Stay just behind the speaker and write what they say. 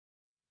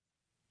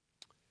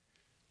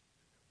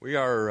We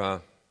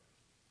are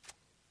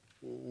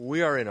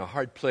in a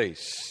hard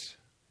place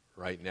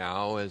right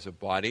now as a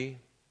body.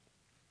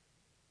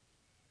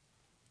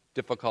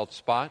 Difficult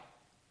spot.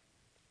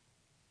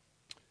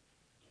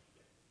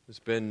 There's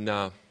been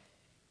a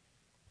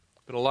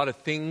lot of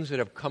things that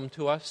have come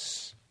to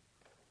us.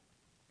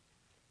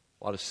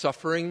 A lot of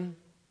suffering.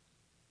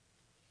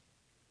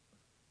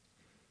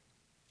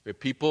 We have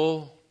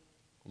people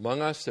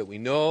among us that we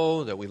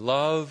know, that we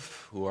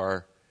love, who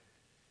are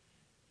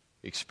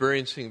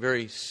experiencing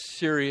very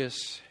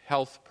serious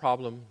health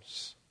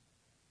problems.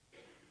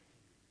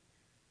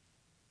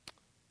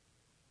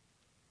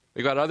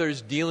 We've got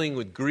others dealing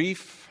with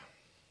grief,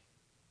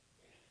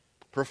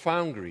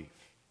 profound grief.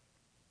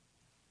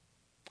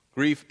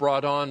 Grief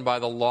brought on by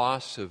the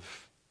loss of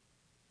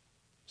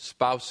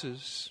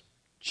spouses,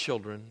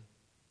 children.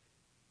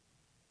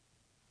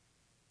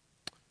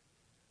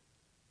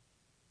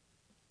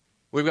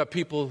 We've got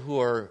people who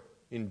are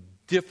in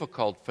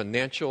difficult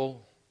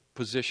financial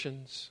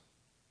positions,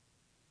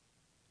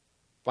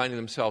 finding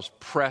themselves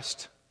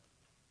pressed,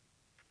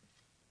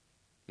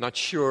 not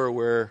sure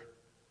where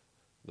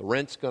the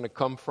rent's going to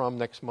come from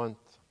next month.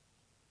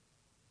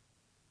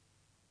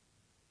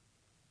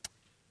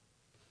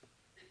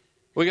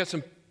 We got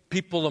some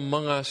people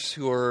among us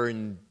who are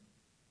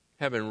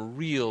having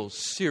real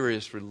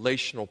serious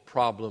relational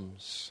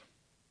problems.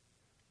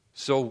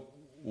 So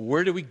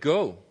where do we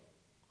go?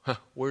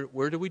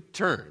 Where do we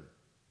turn?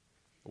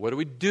 What do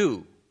we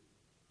do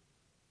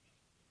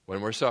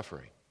when we're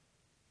suffering?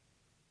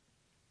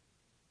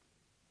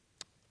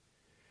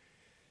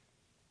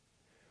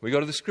 We go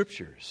to the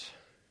Scriptures.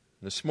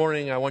 This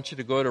morning, I want you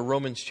to go to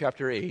Romans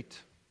chapter 8.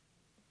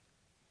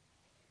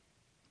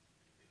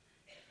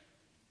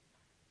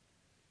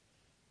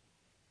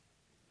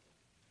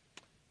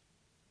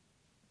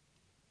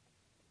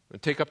 I'll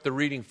take up the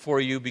reading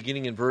for you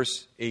beginning in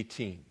verse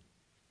 18.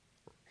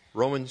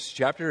 Romans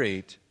chapter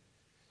 8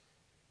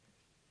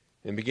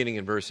 and beginning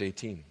in verse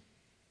 18.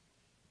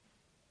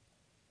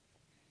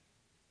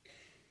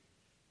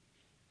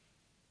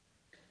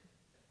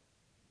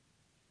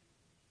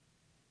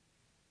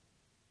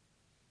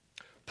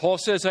 Paul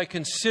says, I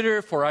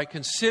consider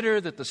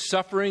that the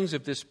sufferings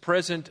of this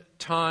present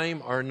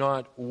time are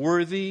not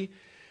worthy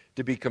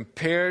to be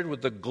compared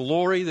with the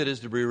glory that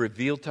is to be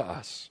revealed to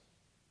us.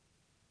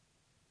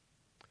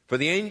 For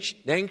the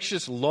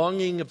anxious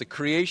longing of the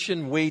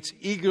creation waits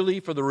eagerly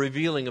for the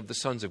revealing of the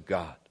sons of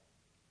God.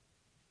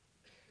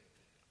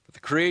 For the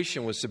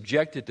creation was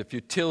subjected to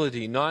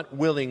futility, not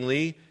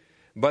willingly,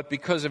 but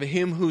because of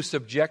him who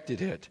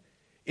subjected it,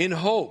 in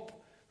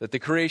hope that the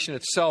creation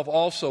itself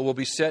also will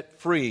be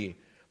set free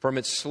from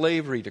its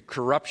slavery to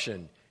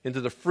corruption into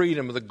the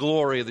freedom of the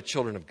glory of the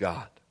children of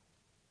God.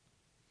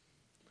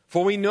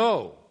 For we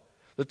know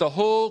that the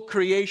whole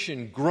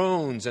creation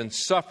groans and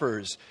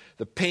suffers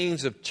the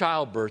pains of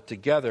childbirth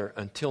together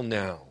until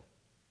now.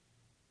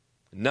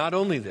 Not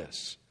only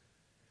this,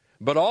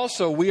 but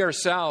also we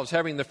ourselves,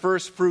 having the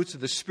first fruits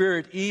of the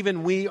Spirit,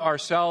 even we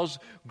ourselves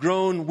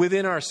groan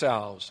within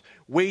ourselves,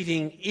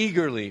 waiting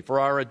eagerly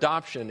for our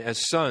adoption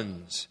as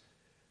sons,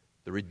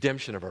 the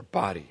redemption of our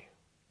body.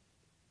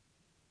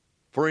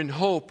 For in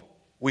hope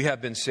we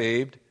have been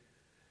saved.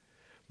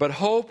 But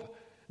hope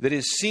that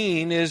is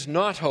seen is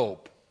not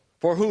hope.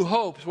 For who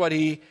hopes what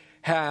he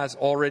has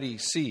already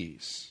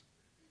sees?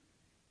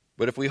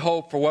 But if we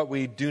hope for what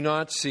we do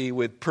not see,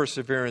 with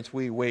perseverance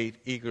we wait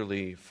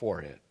eagerly for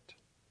it.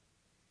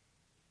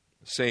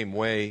 The same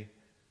way,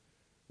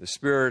 the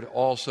Spirit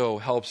also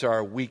helps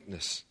our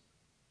weakness.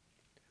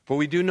 For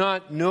we do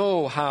not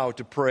know how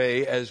to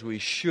pray as we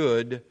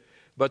should,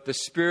 but the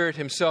Spirit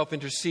himself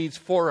intercedes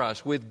for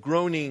us with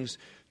groanings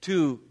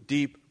too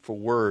deep for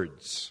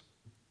words.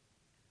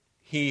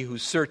 He who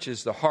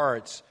searches the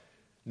hearts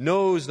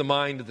knows the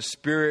mind of the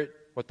Spirit,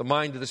 what the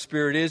mind of the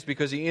Spirit is,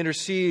 because he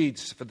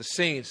intercedes for the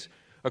saints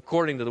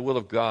according to the will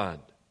of God.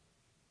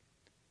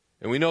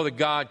 And we know that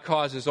God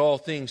causes all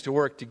things to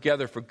work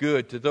together for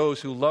good to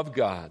those who love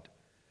God,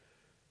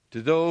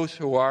 to those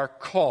who are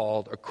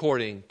called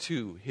according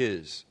to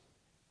his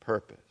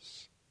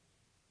purpose.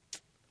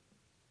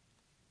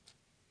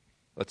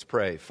 Let's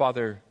pray.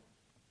 Father,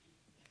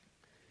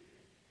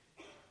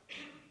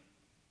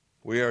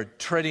 we are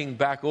treading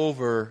back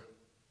over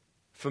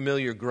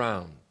familiar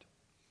ground.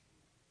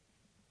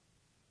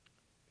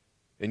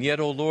 And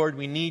yet, O Lord,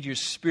 we need your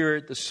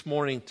Spirit this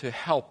morning to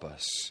help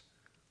us.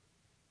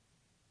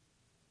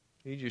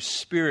 We need your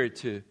Spirit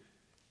to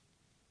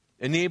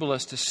enable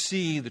us to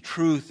see the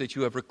truth that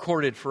you have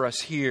recorded for us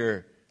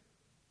here.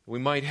 We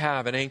might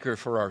have an anchor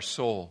for our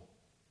soul.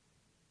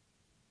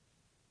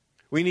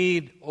 We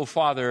need, O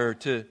Father,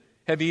 to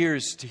have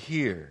ears to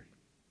hear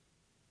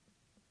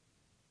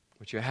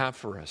what you have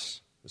for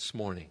us this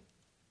morning.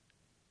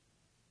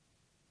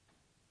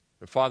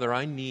 And Father,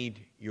 I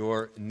need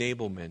your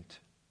enablement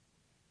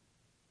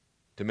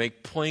to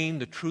make plain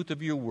the truth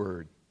of your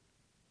word.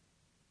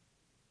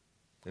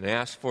 And I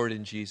ask for it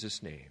in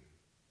Jesus' name.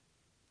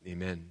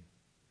 Amen.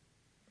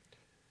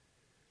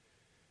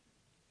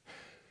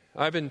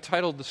 I've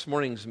entitled this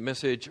morning's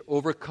message,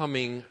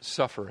 Overcoming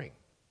Suffering.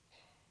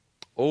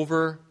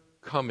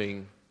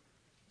 Overcoming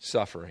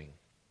Suffering.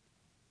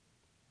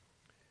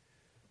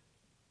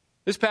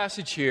 This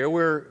passage here,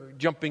 we're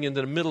jumping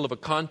into the middle of a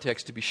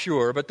context to be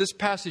sure, but this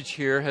passage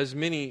here has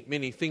many,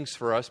 many things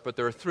for us, but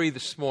there are three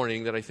this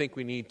morning that I think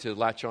we need to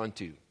latch on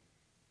to.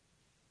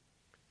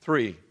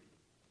 Three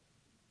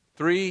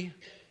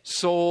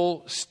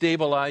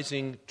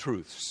soul-stabilizing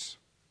truths.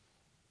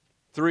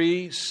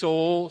 Three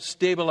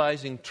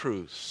soul-stabilizing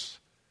truths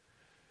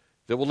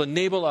that will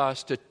enable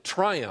us to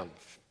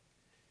triumph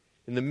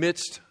in the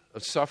midst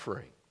of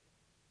suffering.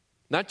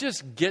 Not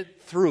just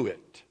get through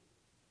it,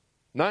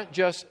 not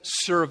just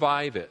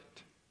survive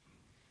it,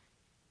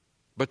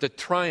 but to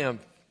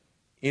triumph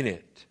in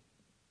it.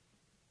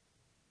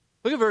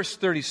 Look at verse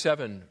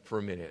 37 for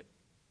a minute.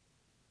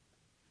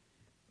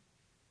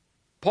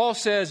 Paul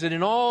says that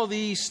in all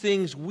these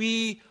things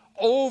we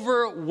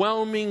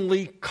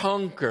overwhelmingly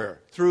conquer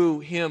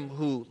through him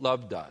who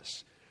loved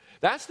us.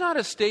 That's not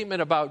a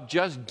statement about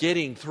just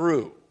getting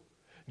through,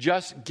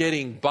 just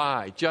getting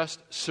by, just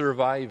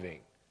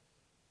surviving.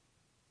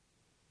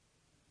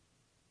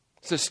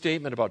 It's a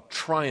statement about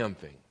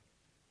triumphing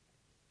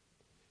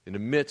in the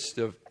midst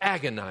of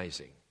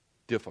agonizing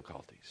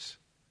difficulties.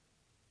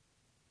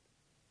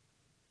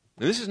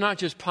 And this is not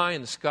just pie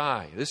in the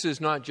sky. This is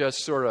not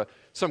just sort of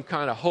some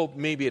kind of hope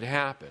maybe it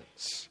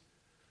happens.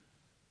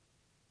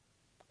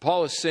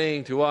 Paul is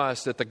saying to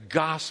us that the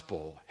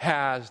gospel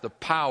has the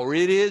power.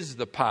 It is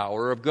the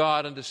power of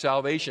God unto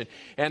salvation.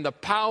 And the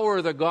power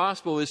of the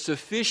gospel is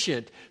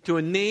sufficient to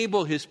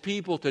enable his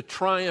people to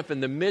triumph in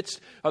the midst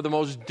of the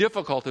most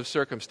difficult of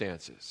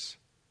circumstances.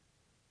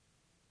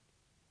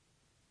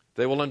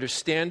 They will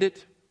understand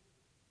it,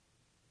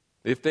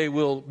 if they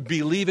will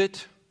believe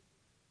it,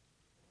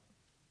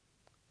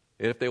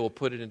 and if they will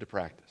put it into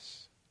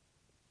practice.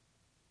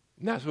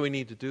 And that's what we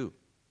need to do.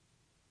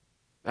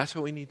 That's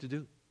what we need to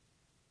do.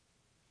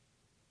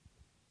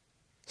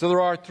 So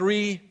there are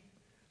three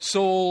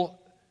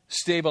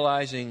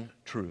soul-stabilizing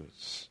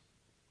truths.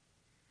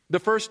 The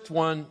first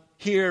one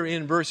here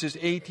in verses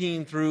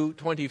 18 through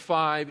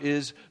 25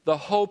 is the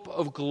hope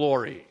of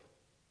glory.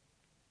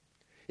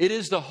 It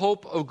is the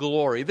hope of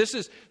glory. This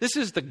is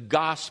the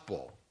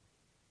gospel.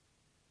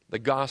 The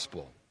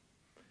gospel.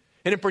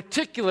 And in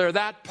particular,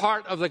 that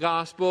part of the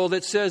gospel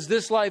that says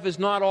this life is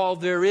not all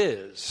there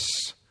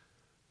is.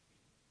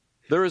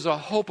 There is a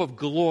hope of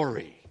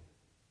glory.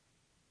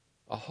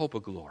 A hope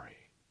of glory.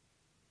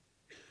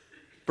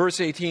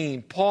 Verse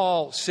 18,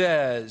 Paul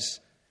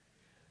says,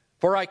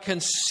 "For I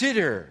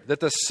consider that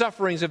the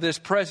sufferings of this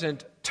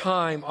present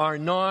time are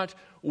not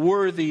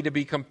worthy to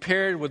be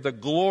compared with the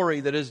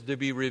glory that is to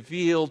be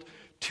revealed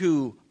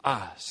to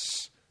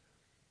us."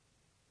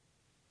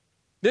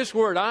 This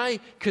word, I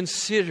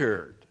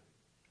consider,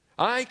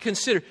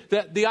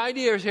 that the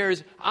idea here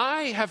is,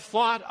 I have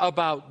thought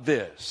about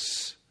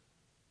this.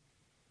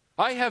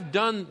 I have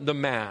done the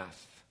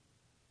math.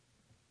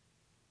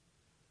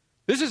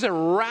 This is a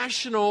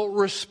rational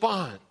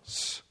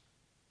response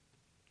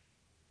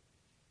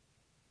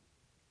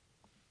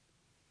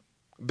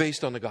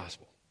based on the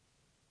gospel.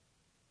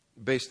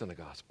 Based on the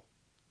gospel.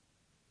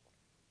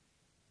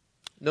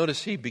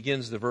 Notice he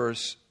begins the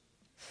verse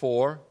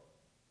 4.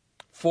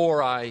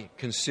 For I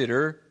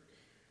consider.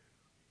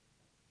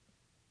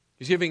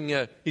 He's giving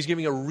a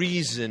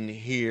reason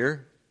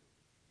here.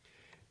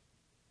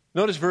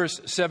 Notice verse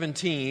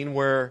 17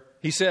 where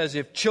he says,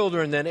 "If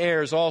children, then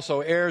heirs also,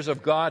 heirs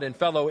of God and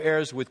fellow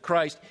heirs with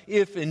Christ,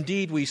 if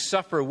indeed we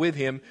suffer with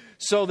him,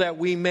 so that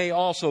we may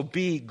also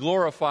be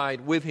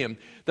glorified with him."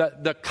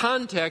 The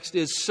context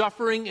is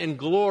suffering and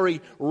glory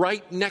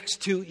right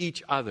next to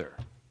each other.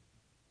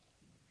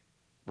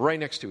 Right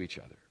next to each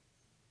other.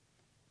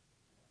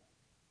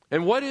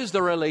 And what is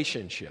the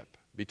relationship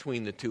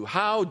between the two?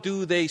 How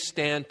do they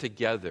stand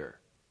together?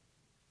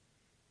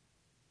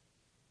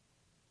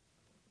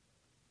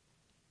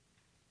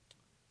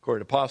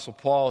 According to Apostle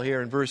Paul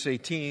here in verse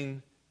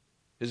 18,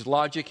 his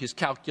logic, his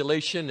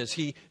calculation, as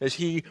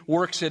he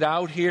works it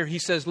out here, he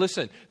says,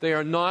 listen, they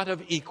are not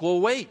of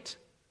equal weight.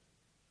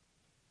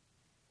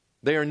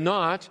 They are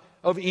not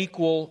of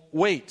equal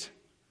weight.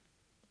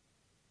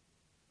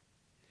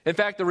 In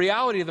fact, the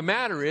reality of the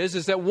matter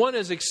is that one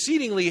is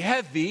exceedingly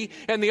heavy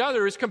and the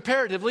other is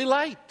comparatively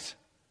light.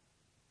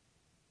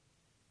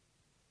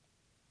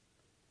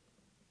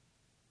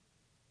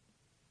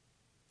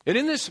 And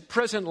in this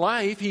present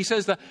life, he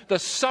says that the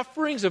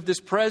sufferings of this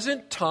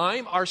present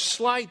time are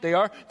slight. They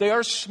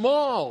are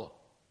small.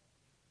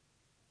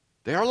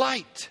 They are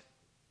light.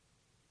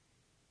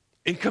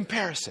 In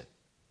comparison.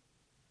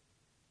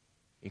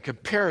 In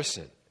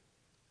comparison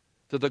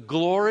to the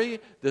glory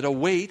that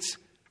awaits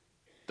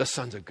the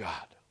sons of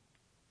God.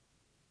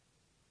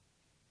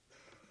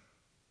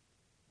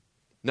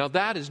 Now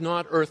that is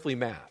not earthly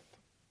math.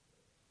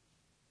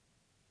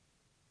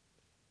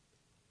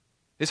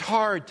 It's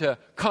hard to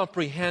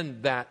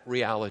comprehend that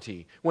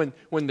reality when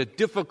the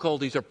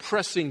difficulties are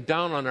pressing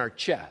down on our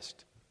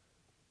chest.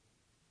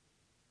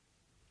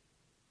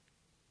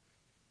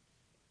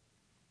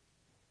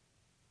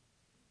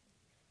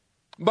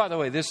 By the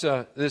way,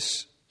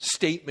 this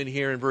statement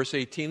here in verse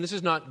 18, this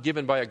is not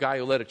given by a guy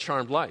who led a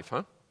charmed life,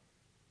 huh?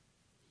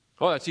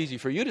 Oh, that's easy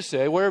for you to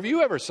say. Where have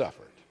you ever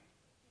suffered?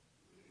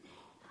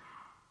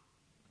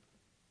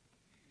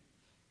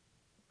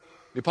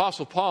 The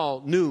Apostle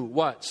Paul knew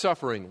what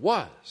suffering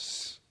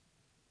was.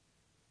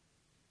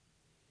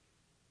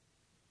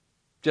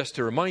 Just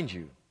to remind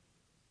you,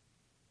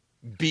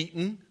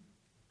 beaten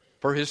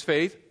for his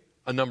faith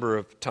a number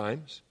of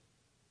times,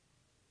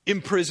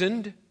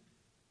 imprisoned,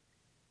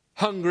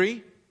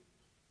 hungry,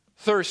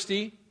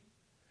 thirsty,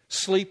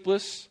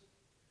 sleepless,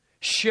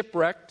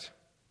 shipwrecked,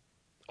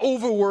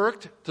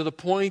 overworked to the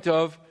point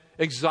of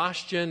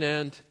exhaustion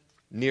and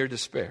near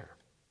despair.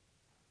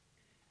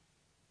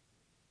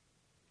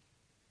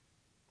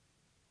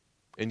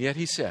 And yet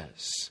he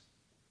says,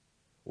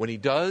 when he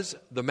does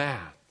the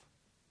math,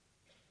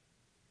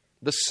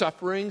 the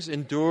sufferings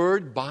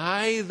endured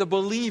by the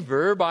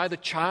believer, by the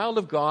child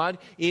of God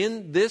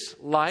in this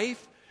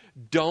life,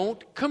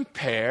 don't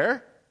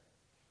compare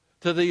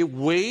to the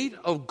weight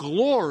of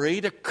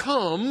glory to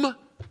come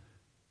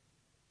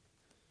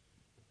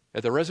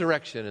at the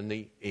resurrection and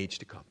the age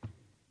to come.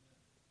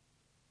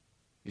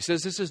 He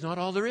says this is not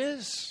all there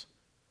is.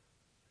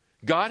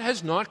 God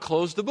has not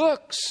closed the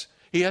books.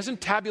 He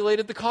hasn't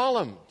tabulated the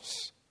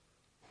columns.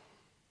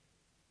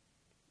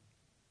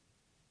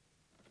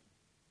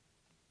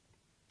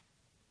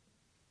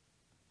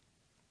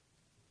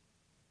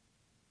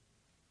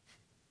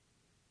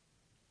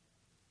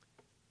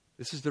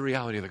 This is the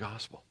reality of the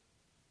gospel.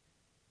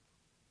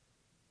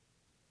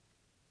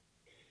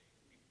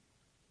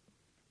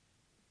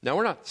 Now,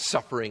 we're not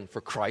suffering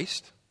for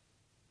Christ.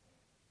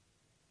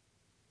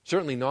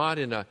 Certainly not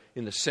in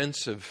the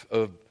sense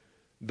of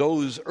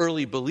those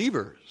early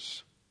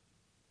believers.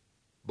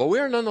 But we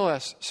are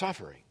nonetheless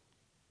suffering,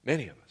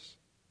 many of us.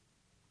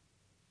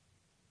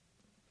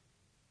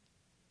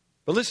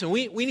 But listen,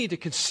 we need to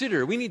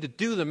consider, we need to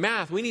do the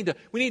math, we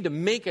need to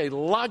make a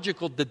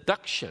logical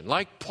deduction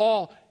like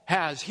Paul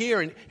has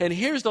here. And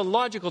here's the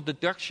logical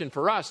deduction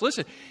for us.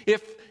 Listen,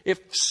 if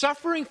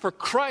suffering for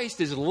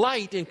Christ is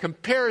light in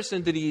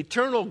comparison to the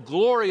eternal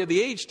glory of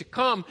the age to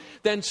come,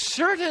 then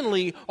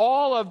certainly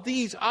all of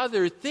these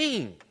other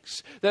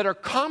things that are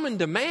common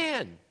to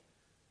man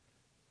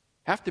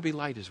have to be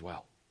light as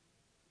well.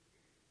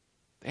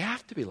 They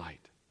have to be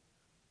light.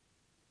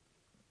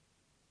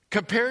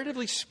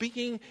 Comparatively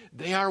speaking,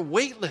 they are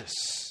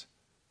weightless.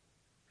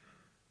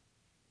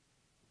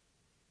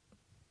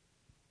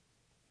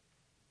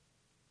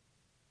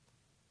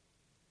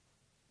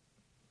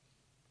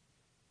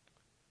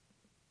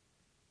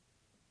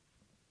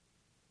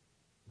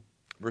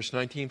 Verse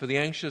 19, for the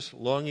anxious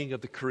longing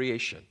of the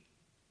creation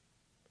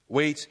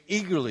waits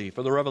eagerly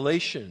for the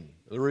revelation,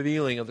 the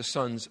revealing of the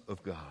sons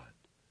of God.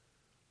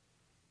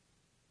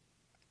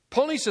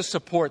 Paul needs to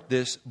support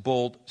this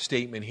bold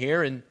statement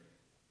here, and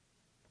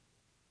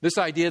this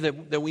idea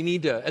that we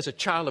need to, as a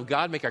child of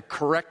God, make a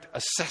correct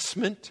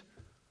assessment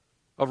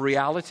of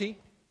reality,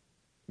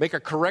 make a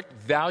correct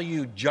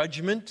value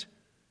judgment.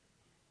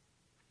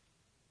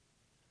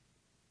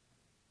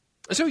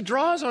 And so he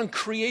draws on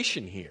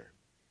creation here.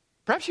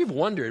 Perhaps you've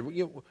wondered,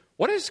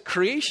 what has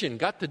creation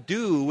got to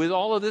do with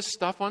all of this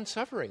stuff on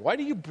suffering? Why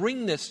do you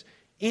bring this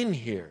in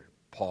here,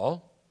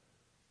 Paul?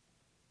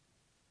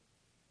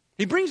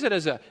 He brings it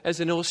as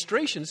an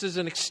illustration. This is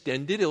an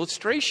extended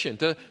illustration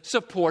to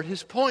support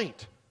his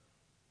point.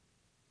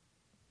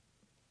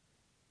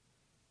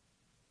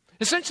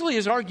 Essentially,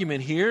 his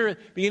argument here,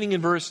 beginning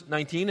in verse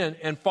 19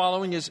 and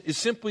following, is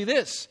simply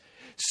this.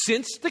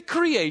 Since the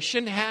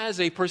creation has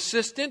a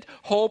persistent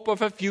hope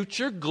of a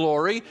future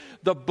glory,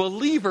 the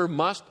believer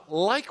must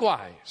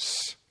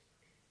likewise.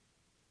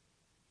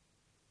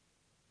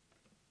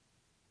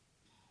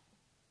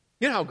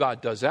 You know how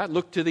God does that.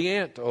 Look to the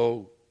ant,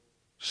 oh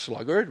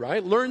sluggard,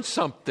 right? Learn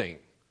something.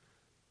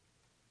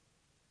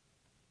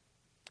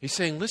 He's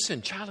saying,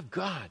 listen, child of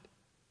God,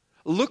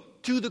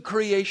 look to the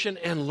creation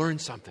and learn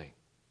something.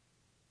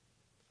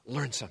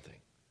 Learn something.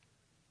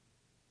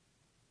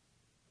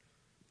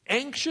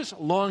 Anxious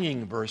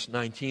longing, verse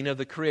 19, of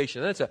the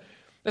creation.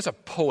 That's a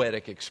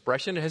poetic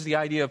expression. It has the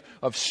idea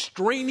of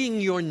straining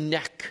your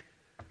neck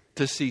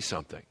to see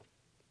something.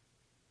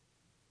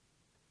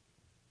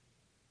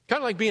 Kind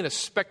of like being a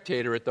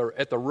spectator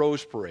at the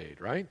Rose Parade,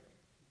 right?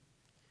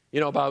 You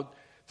know, about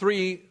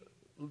three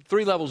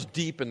levels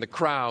deep in the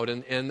crowd,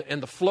 and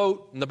the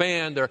float and the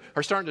band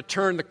are starting to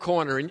turn the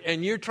corner,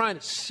 and you're trying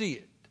to see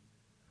it.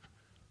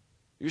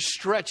 You're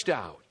stretched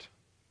out,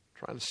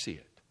 trying to see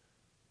it.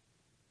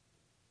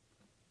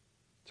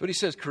 That's what he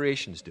says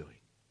creation's doing.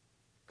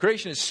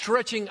 Creation is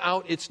stretching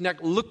out its neck,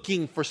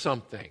 looking for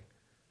something,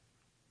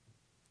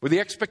 with the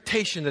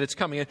expectation that it's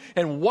coming.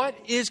 And what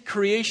is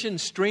creation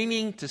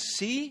straining to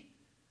see?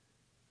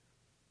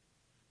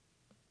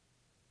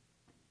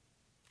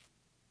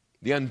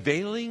 The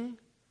unveiling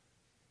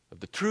of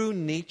the true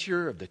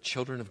nature of the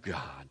children of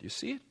God. You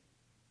see it?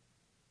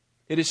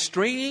 It is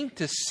straining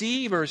to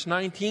see, verse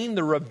 19,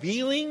 the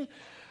revealing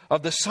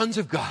of the sons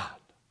of God.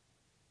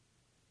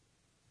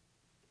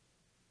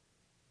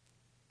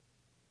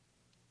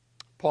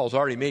 Paul's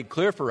already made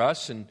clear for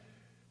us in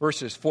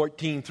verses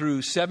 14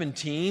 through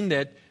 17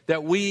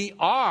 that we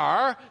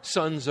are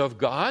sons of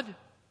God.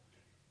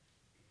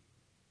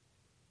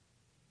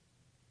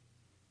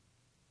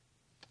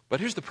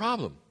 But here's the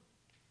problem.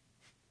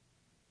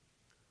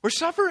 We're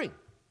suffering.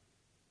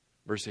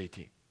 Verse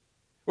 18.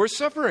 We're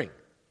suffering.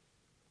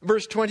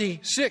 Verse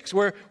 26.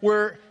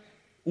 We're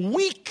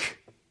weak.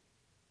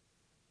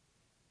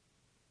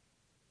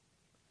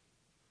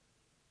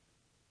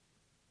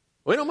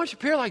 We don't much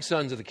appear like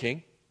sons of the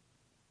King.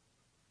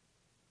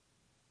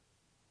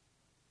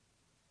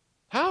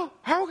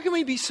 How can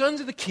we be sons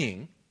of the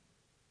King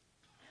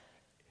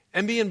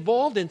and be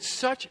involved in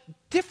such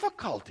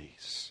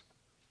difficulties?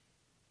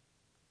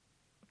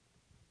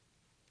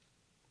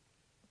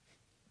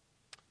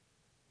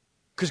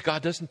 Because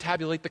God doesn't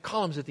tabulate the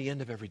columns at the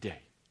end of every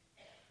day.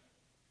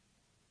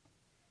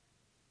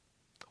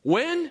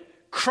 When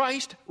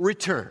Christ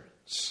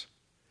returns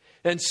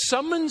and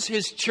summons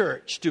His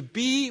church to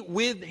be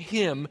with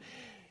Him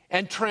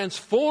and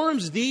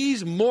transforms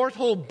these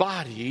mortal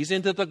bodies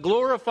into the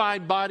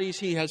glorified bodies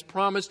He has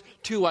promised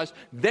to us,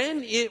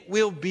 then it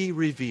will be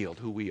revealed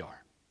who we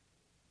are.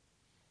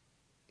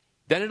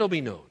 Then it'll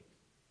be known.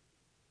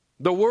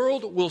 The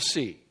world will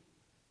see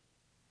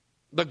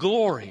the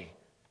glory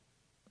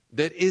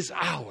that is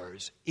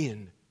ours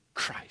in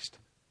Christ.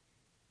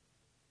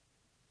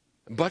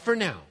 But for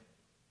now,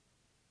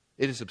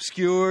 it is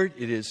obscured,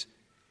 it is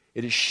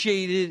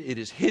shaded, it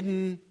is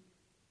hidden.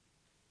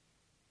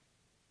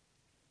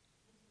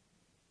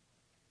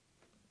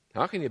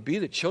 How can you be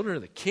the children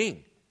of the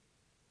King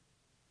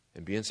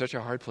and be in such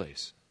a hard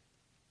place?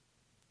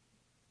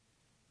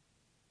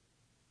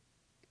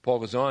 Paul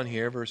goes on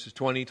here, verses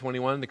 20,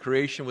 21. The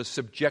creation was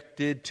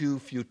subjected to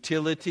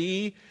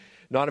futility,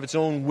 not of its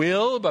own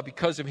will, but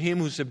because of Him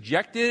who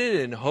subjected it,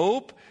 in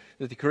hope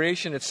that the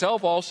creation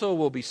itself also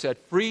will be set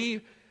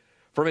free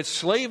from its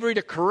slavery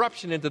to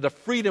corruption into the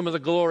freedom of the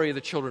glory of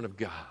the children of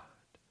God.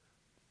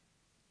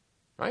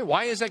 Right?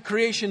 Why is that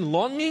creation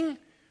longing?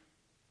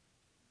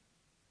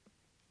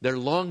 They're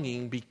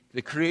longing,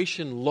 the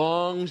creation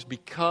longs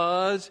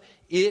because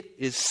it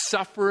is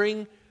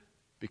suffering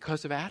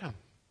because of Adam.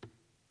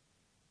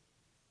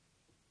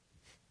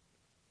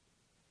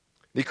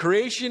 The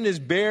creation is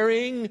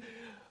bearing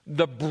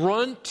the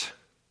brunt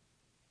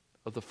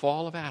of the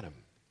fall of Adam.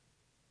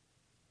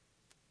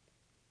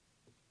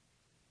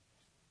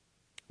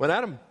 When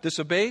Adam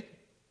disobeyed,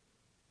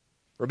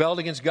 rebelled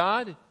against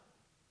God,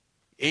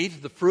 ate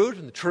of the fruit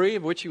from the tree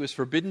of which he was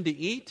forbidden to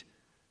eat,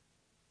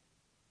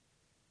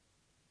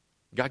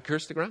 God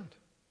cursed the ground.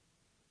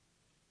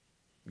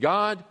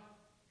 God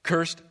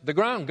cursed the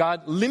ground.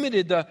 God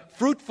limited the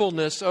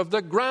fruitfulness of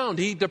the ground.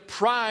 He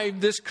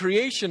deprived this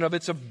creation of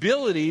its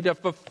ability to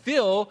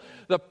fulfill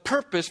the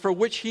purpose for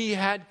which He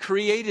had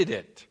created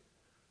it,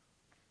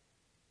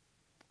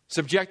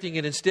 subjecting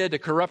it instead to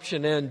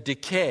corruption and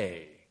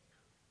decay.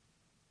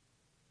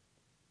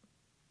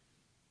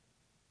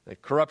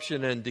 That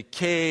corruption and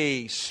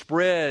decay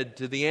spread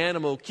to the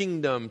animal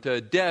kingdom, to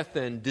death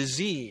and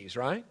disease,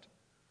 right?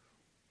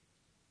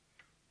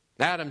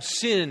 Adam's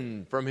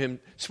sin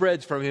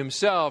spreads from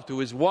himself to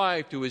his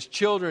wife, to his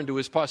children, to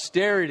his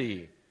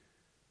posterity.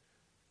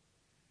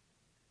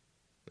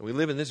 And we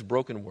live in this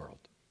broken world.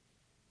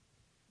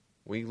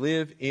 We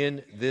live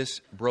in this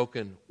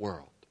broken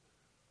world.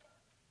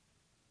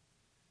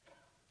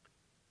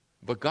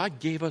 But God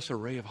gave us a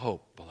ray of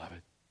hope,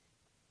 beloved.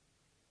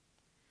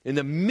 In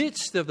the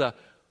midst of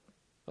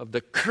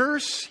the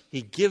curse,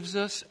 He gives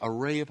us a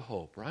ray of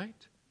hope, right?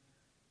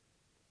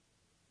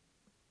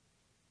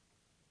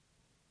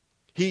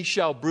 He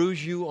shall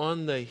bruise you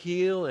on the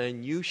heel,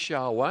 and you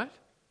shall what?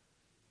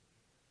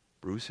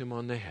 Bruise him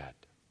on the head.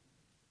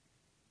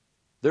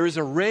 There is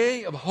a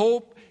ray of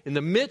hope in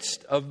the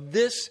midst of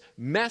this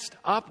messed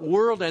up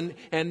world,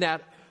 and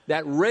that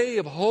ray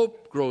of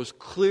hope grows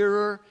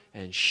clearer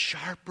and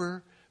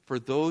sharper for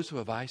those who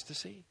have eyes to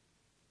see.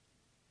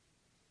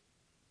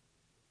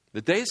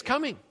 The day is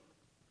coming.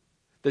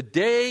 The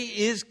day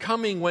is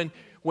coming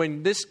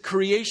when this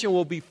creation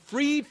will be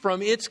freed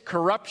from its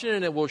corruption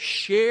and it will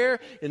share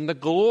in the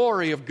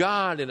glory of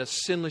God in a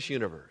sinless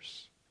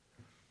universe.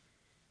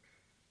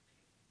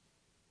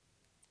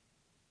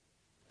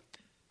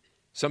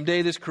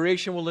 Someday this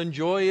creation will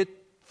enjoy its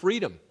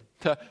freedom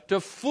to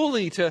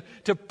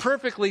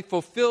perfectly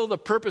fulfill the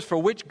purpose for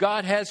which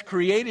God has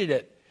created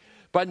it.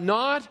 But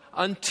not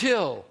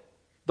until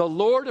the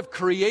Lord of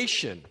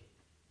creation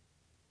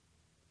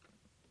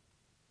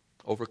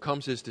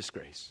overcomes His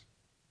disgrace.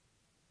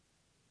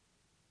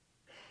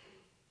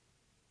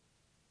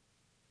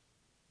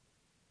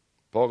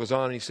 Paul goes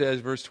on and he says,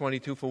 verse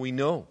 22, For we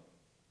know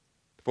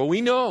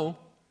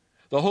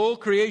the whole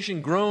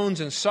creation groans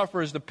and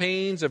suffers the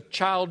pains of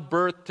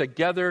childbirth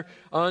together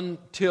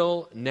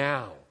until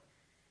now.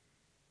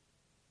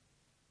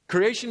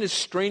 Creation is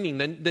straining.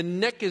 The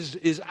neck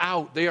is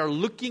out. They are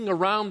looking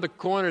around the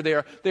corner.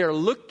 They are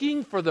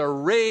looking for the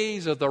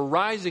rays of the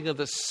rising of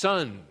the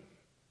sun.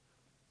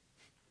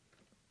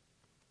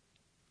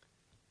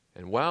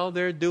 And while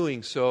they're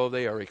doing so,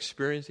 they are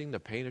experiencing the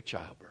pain of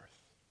childbirth.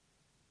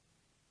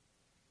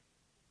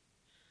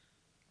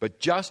 But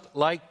just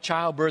like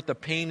childbirth, the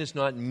pain is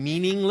not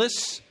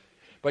meaningless,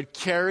 but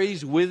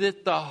carries with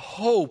it the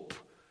hope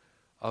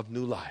of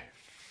new life.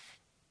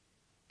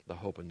 The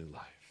hope of new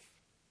life.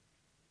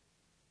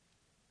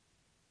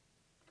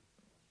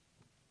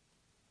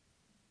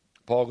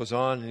 Paul goes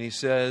on and he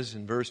says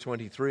in verse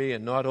 23,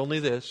 and not only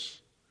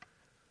this,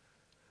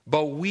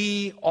 but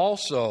we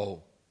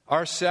also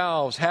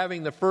ourselves,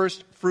 having the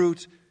first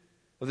fruits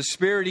of the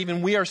Spirit,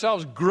 even we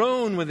ourselves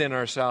groan within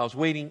ourselves,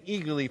 waiting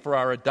eagerly for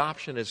our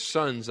adoption as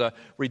sons, a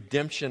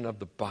redemption of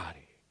the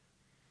body.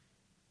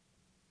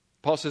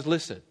 Paul says,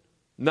 listen,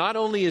 not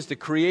only is the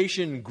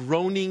creation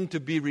groaning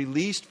to be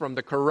released from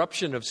the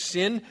corruption of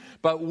sin,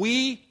 but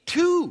we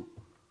too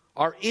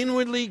are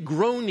inwardly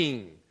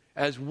groaning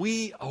as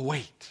we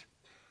await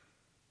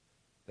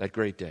that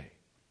great day.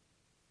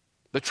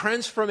 The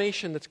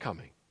transformation that's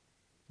coming.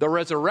 The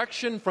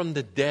resurrection from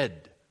the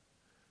dead,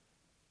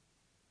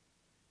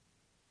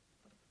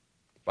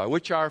 by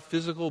which our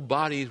physical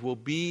bodies will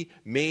be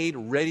made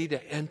ready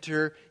to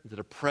enter into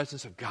the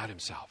presence of God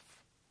Himself.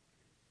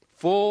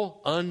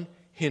 Full,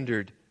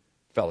 unhindered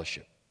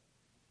fellowship.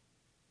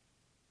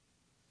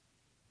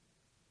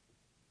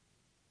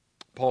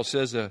 Paul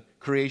says the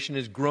creation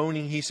is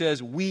groaning. He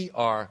says we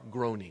are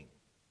groaning.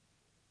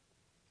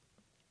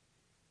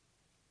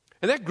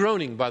 And that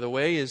groaning, by the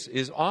way,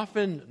 is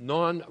often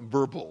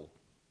non-verbal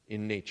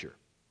in nature.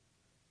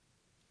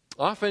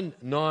 Often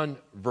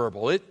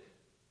non-verbal.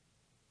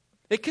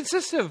 It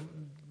consists of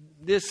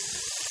this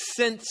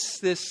sense,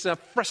 this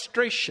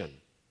frustration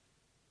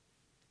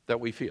that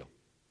we feel.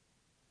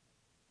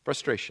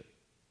 Frustration.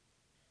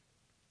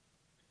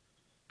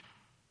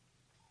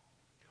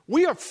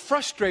 We are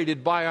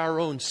frustrated by our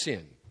own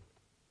sin.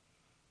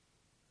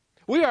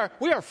 We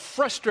are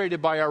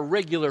frustrated by our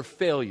regular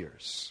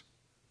failures.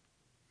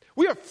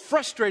 We are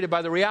frustrated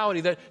by the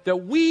reality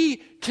that we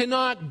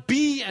cannot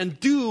be and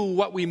do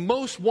what we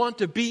most want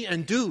to be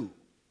and do.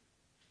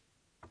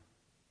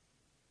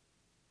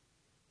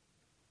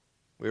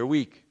 We are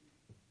weak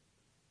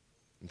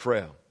and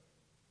frail.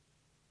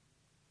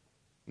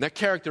 And that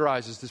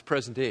characterizes this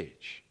present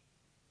age.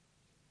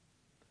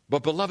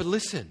 But beloved,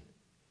 listen.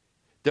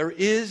 There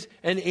is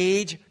an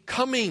age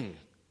coming.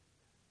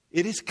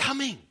 It is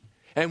coming.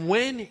 And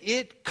when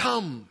it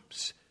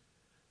comes,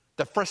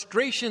 the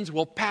frustrations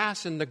will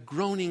pass and the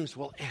groanings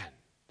will end.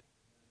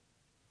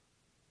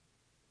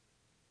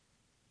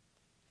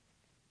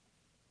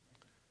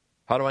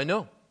 How do I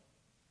know?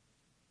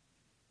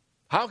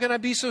 How can I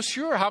be so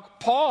sure?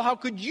 Paul, how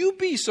could you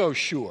be so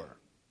sure?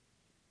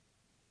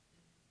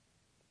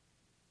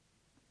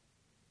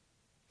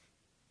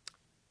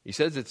 He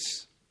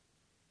says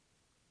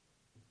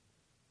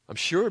I'm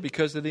sure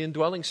because of the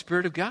indwelling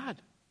Spirit of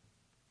God.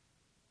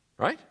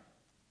 Right?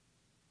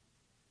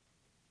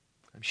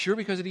 I'm sure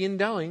because of the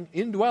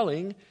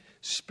indwelling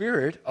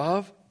Spirit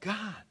of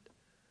God.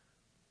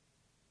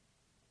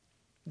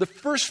 The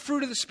first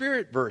fruit of the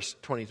Spirit, verse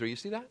 23. You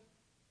see that?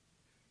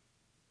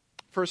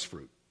 First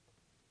fruit.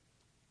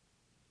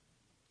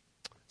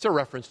 It's a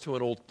reference to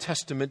an Old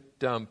Testament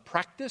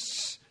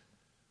practice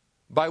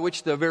by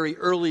which the very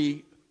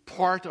early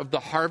part of the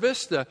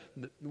harvest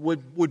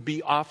would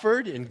be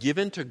offered and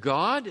given to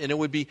God, and it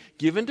would be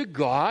given to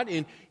God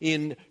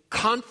in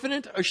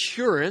confident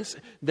assurance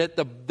that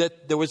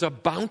there was a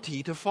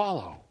bounty to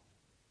follow.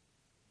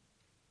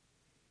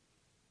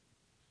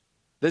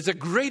 There's a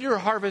greater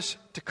harvest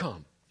to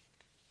come,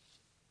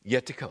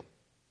 yet to come.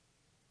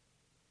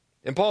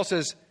 And Paul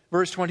says,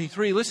 verse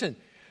 23, listen,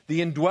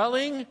 the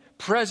indwelling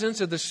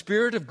presence of the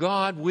Spirit of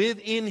God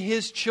within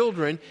His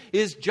children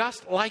is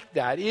just like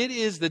that. It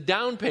is the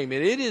down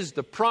payment. It is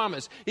the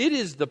promise. It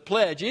is the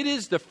pledge. It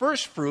is the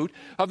first fruit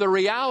of the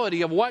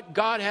reality of what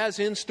God has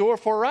in store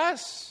for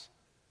us.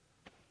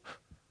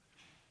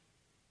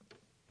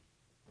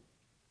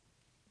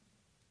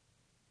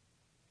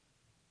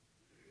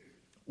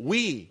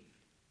 We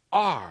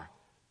are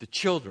the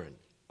children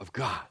of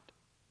God.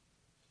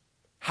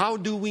 How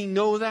do we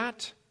know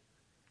that?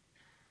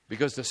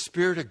 Because the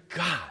Spirit of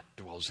God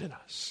dwells in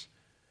us.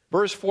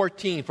 Verse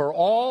 14, for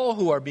all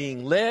who are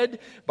being led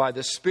by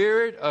the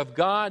Spirit of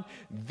God,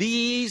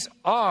 these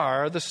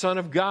are the Son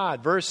of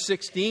God. Verse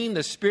 16,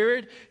 the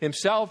Spirit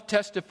Himself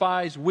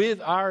testifies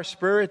with our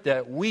spirit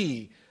that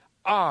we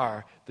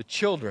are the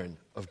children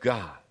of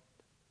God.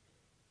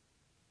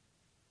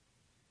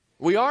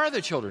 We are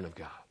the children of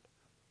God.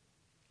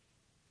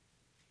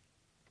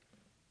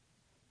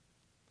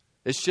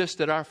 It's just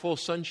that our full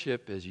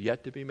sonship is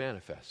yet to be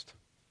manifest.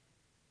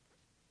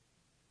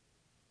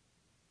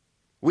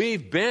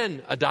 We've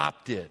been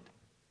adopted,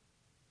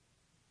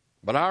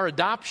 but our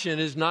adoption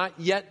has not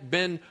yet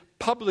been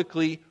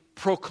publicly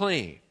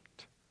proclaimed.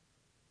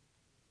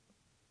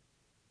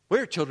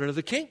 We're children of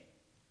the King.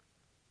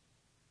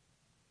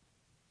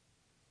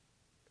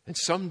 And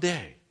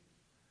someday,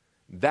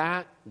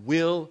 that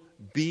will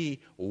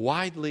be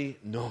widely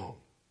known.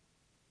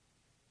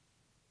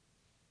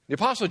 The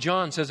Apostle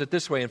John says it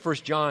this way in 1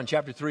 John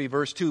chapter 3,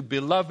 verse 2,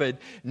 "Beloved,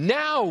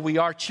 now we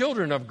are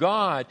children of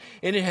God,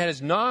 and it has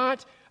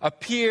not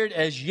appeared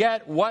as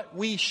yet what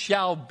we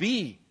shall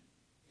be.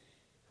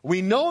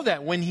 We know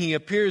that when he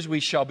appears,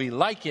 we shall be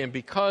like him,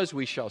 because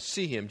we shall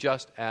see him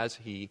just as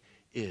he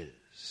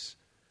is."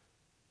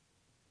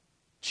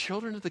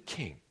 Children of the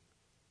King.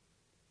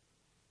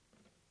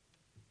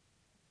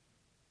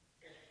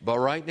 But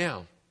right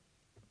now,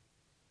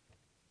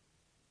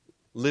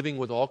 living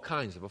with all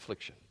kinds of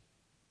affliction.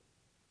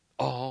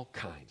 All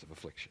kinds of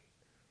affliction.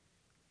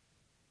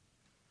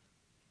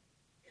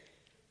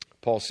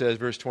 Paul says,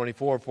 verse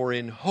 24, "For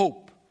in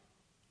hope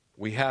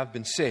we have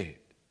been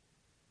saved.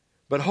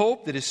 But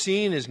hope that is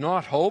seen is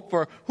not hope,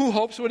 for who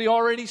hopes what he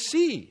already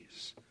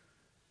sees?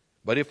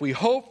 But if we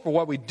hope for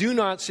what we do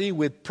not see,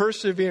 with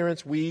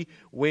perseverance we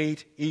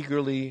wait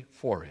eagerly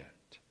for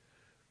it."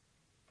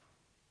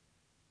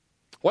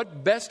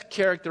 What best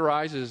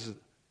characterizes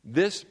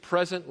this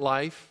present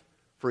life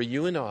for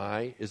you and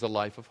I is a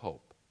life of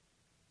hope.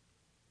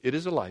 It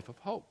is a life of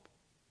hope.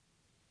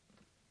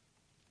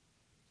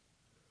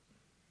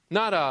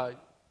 Not a,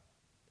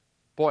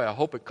 boy, I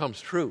hope it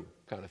comes true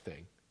kind of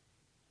thing.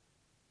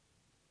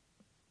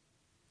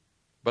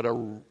 But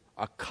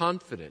a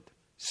confident,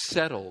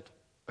 settled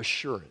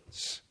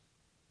assurance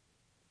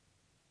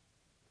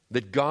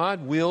that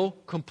God will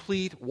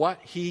complete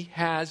what he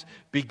has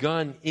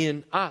begun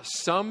in us.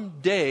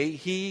 Someday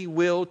he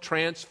will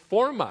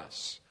transform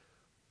us.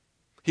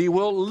 He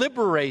will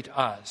liberate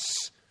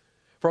us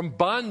from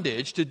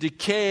bondage to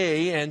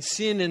decay and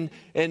sin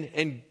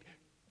and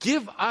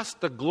give us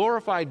the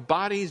glorified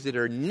bodies that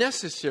are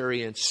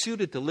necessary and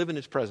suited to live in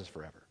his presence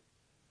forever.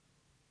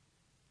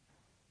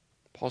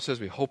 Paul says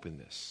we hope in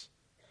this.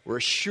 We're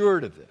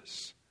assured of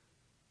this.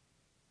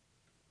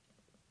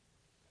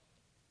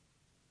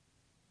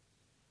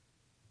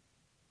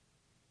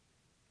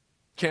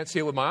 Can't see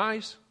it with my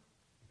eyes.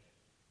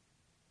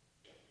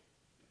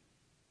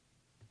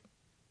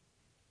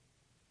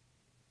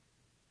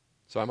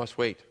 So I must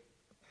wait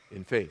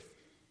in faith,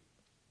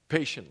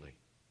 patiently,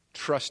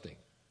 trusting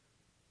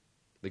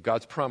that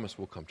God's promise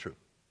will come true.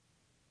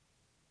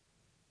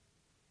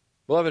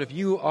 Beloved, if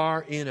you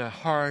are in a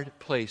hard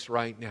place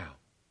right now,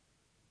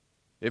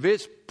 if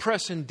it's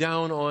pressing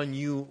down on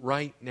you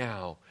right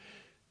now,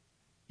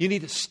 you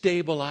need to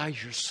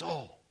stabilize your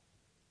soul.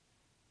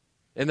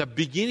 And the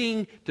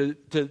beginning to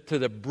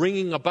the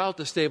bringing about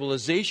the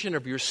stabilization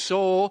of your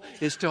soul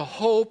is to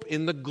hope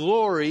in the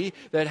glory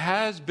that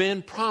has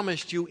been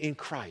promised you in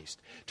Christ.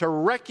 To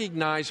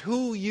recognize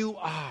who you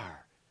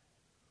are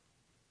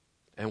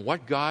and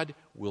what God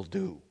will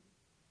do.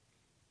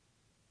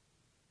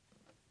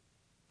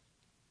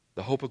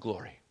 The hope of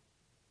glory.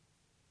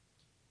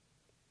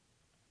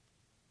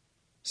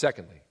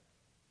 Secondly,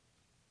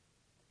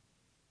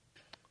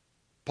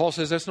 Paul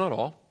says that's not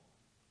all.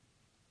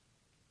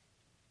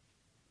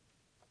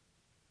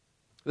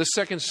 The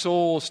second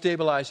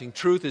soul-stabilizing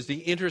truth is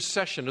the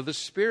intercession of the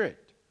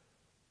Spirit.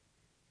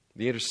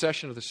 The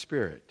intercession of the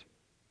Spirit.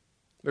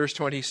 Verse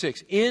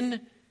 26.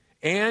 In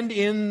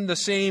the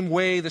same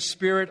way, the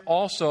Spirit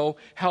also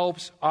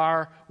helps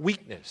our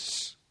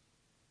weakness.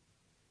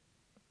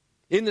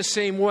 In the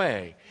same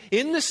way.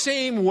 In the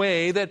same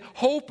way that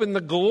hope in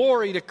the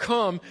glory to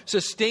come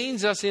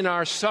sustains us in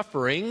our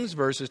sufferings,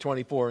 verses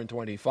 24 and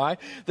 25,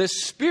 the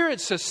Spirit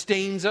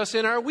sustains us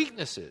in our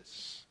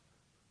weaknesses.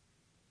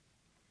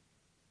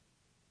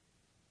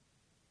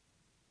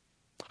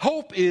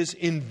 Hope is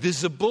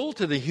invisible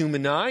to the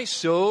human eye,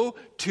 so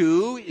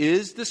too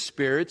is the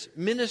Spirit's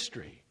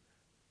ministry.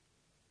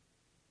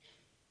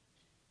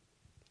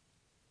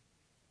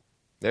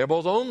 They are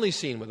both only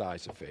seen with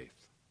eyes of faith.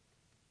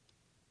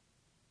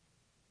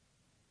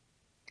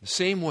 The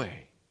same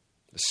way,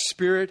 the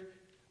Spirit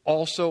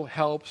also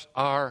helps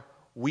our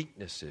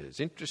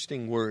weaknesses.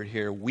 Interesting word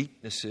here,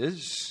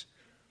 weaknesses.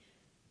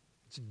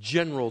 It's a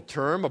general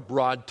term, a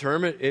broad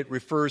term. It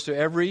refers to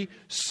every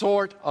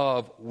sort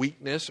of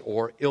weakness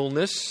or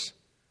illness.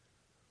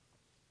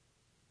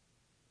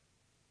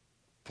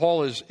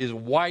 Paul is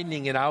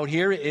widening it out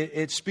here.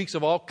 It speaks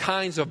of all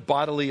kinds of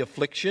bodily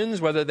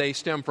afflictions, whether they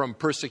stem from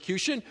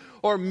persecution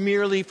or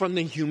merely from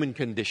the human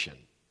condition.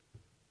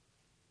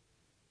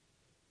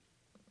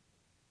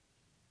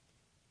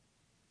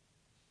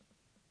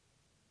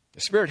 The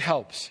Spirit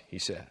helps, he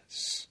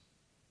says.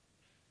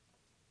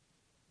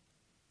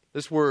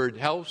 This word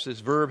helps,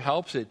 this verb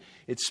helps, it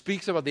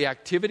speaks about the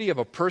activity of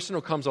a person who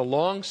comes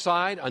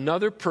alongside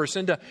another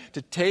person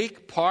to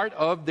take part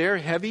of their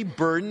heavy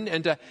burden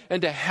and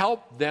to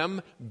help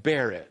them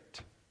bear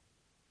it.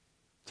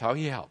 That's how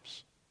he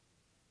helps.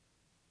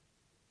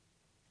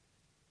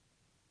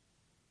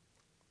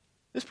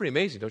 This is pretty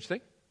amazing, don't you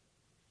think?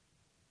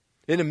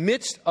 In the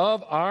midst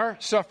of our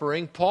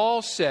suffering,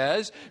 Paul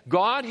says,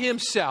 God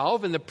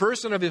himself, in the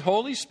person of his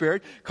Holy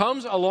Spirit,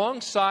 comes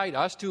alongside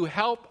us to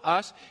help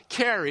us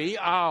carry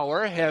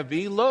our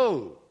heavy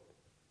load.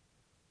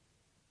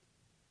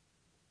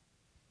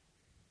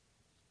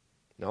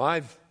 Now,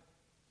 I've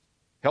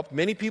helped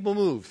many people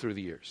move through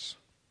the years.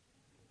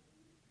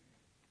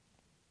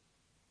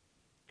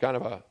 kind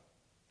of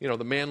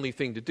the manly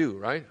thing to do,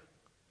 right?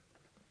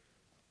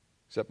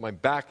 Except my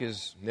back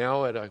is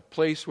now at a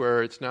place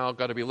where it's now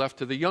got to be left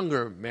to the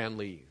younger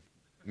manly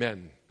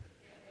men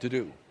to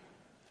do.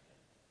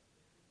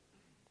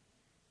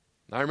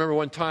 I remember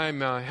one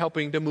time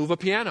helping to move a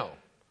piano.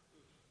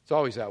 It's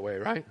always that way,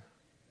 right?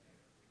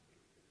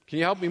 Can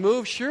you help me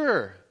move?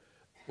 Sure.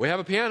 We have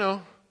a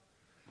piano.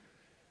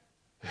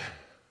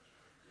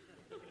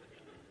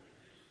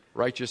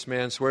 Righteous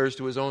man swears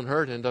to his own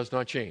hurt and does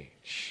not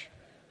change.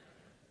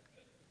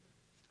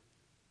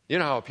 You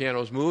know how a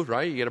piano's moved,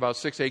 right? You get about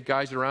 6-8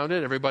 guys around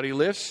it, everybody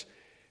lifts,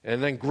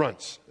 and then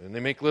grunts. And they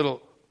make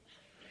little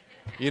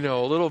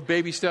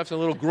baby steps and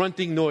little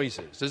grunting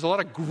noises. There's a lot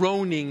of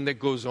groaning that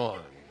goes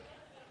on.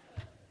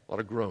 A lot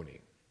of groaning.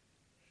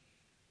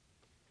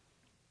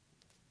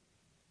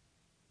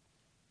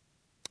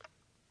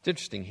 It's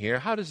interesting here.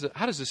 How does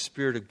the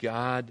Spirit of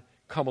God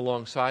come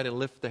alongside and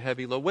lift the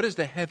heavy load? What is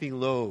the heavy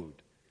load?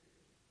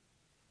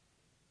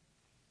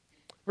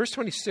 Verse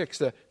 26,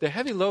 the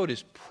heavy load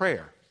is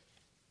prayer.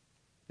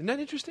 Isn't that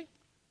interesting?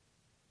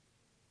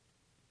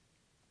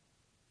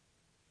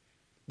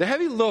 The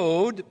heavy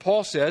load,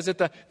 Paul says,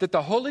 that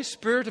the Holy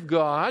Spirit of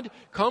God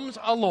comes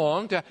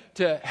along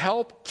to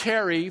help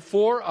carry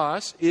for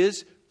us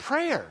is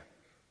prayer.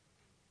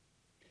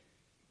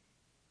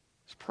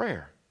 It's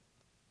prayer.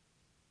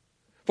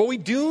 For we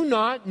do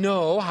not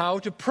know how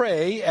to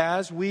pray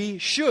as we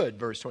should,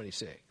 verse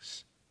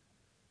 26.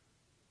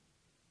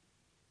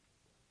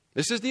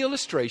 This is the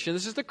illustration,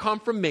 this is the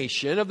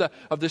confirmation of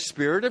the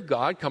Spirit of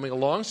God coming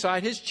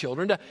alongside His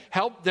children to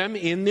help them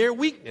in their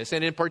weakness.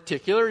 And in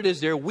particular, it is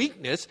their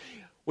weakness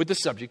with the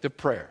subject of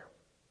prayer.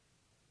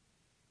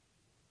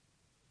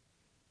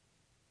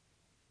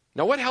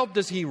 Now, what help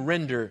does He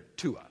render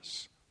to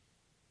us?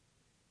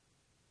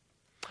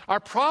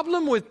 Our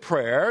problem with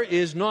prayer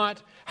is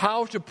not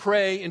how to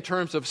pray in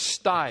terms of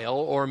style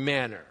or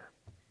manner.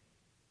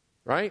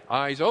 Right?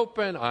 Eyes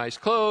open, eyes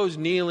closed,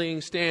 kneeling,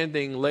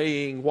 standing,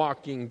 laying,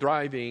 walking,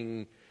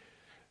 driving,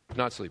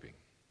 not sleeping.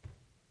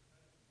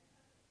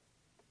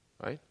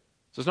 Right?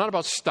 So it's not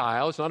about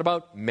style, it's not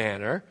about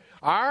manner.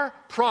 Our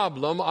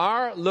problem,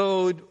 our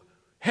load,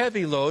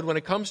 heavy load when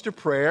it comes to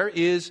prayer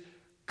is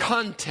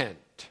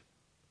content.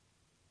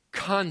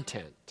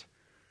 Content.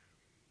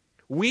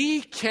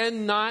 We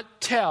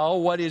cannot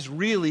tell what is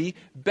really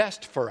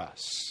best for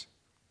us.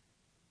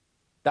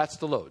 That's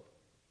the load.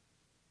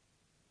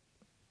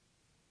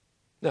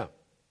 Now,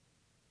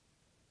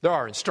 there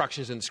are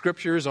instructions in the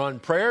Scriptures on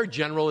prayer,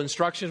 general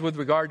instructions with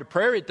regard to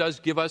prayer. It does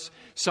give us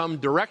some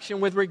direction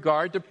with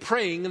regard to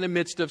praying in the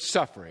midst of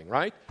suffering,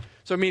 right?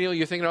 So immediately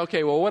you're thinking,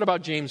 okay, well, what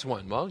about James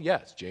 1? Well,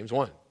 yes, James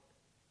 1.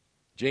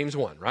 James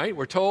 1, right?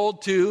 We're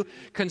told to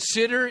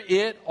consider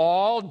it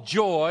all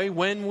joy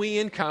when we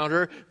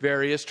encounter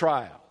various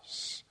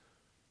trials.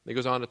 He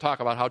goes on to talk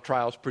about how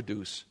trials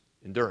produce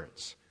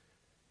endurance.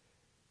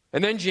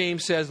 And then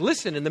James says,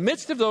 listen, in the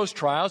midst of those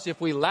trials, if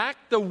we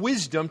lack the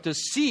wisdom to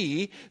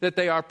see that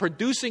they are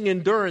producing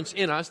endurance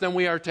in us, then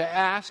we are to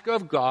ask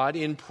of God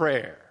in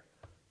prayer.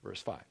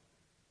 Verse 5.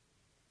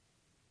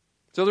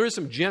 So there is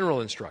some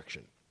general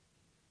instruction.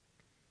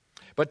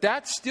 But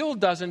that still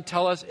doesn't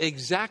tell us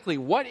exactly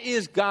what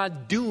is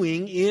God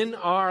doing in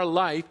our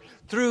life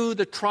through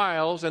the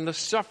trials and the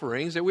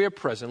sufferings that we are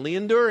presently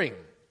enduring.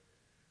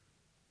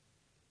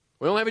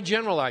 We only have a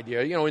general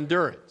idea,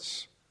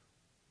 endurance.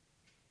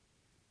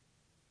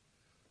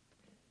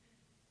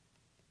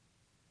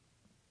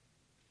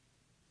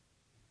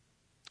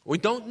 We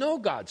don't know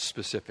God's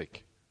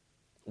specific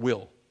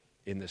will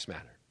in this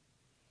matter.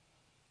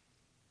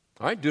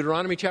 All right,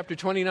 Deuteronomy chapter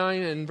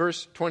 29 and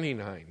verse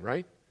 29,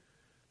 right?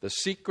 The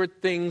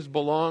secret things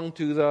belong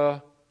to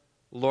the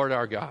Lord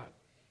our God.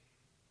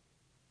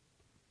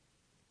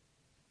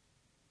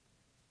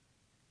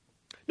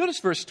 Notice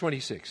verse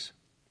 26.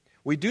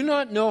 We do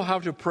not know how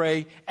to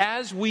pray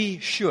as we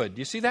should.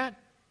 Do you see that?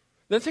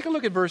 Then take a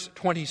look at verse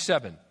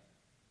 27.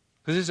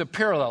 Because there's a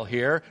parallel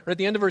here. Right at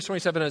the end of verse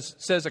 27 it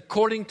says,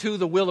 according to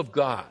the will of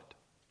God.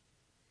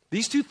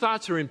 These two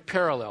thoughts are in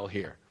parallel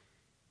here.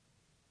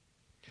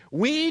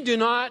 We do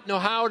not know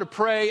how to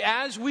pray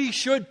as we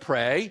should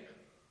pray.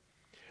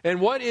 And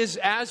what is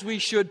as we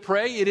should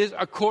pray? It is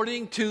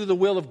according to the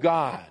will of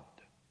God.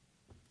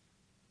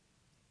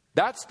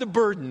 That's the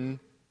burden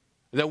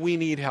that we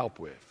need help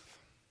with.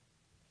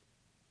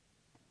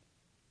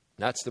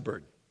 That's the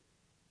burden.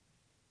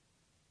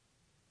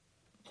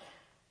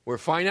 We're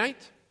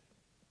finite.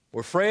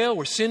 We're frail.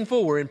 We're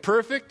sinful. We're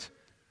imperfect.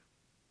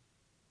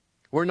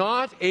 We're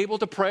not able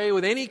to pray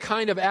with any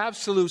kind of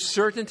absolute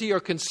certainty or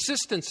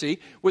consistency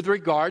with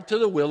regard to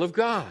the will of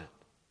God.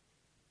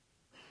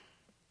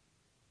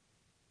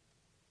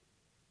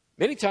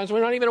 Many times we're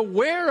not even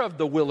aware of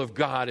the will of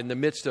God in the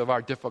midst of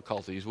our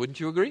difficulties. Wouldn't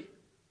you agree?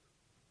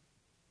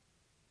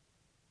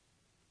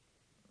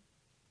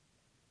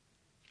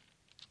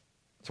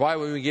 That's why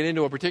when we get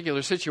into a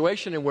particular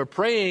situation and we're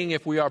praying,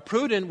 if we are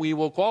prudent, we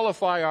will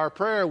qualify our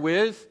prayer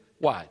with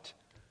what?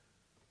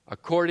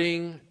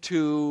 According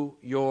to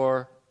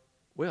your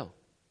will,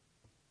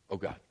 O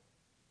God.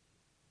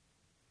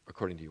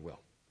 according to your will.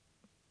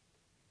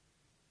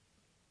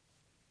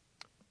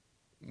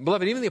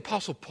 Beloved, even the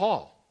Apostle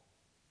Paul,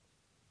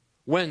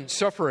 when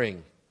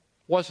suffering,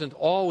 wasn't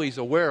always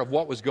aware of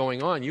what was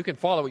going on. You can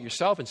follow it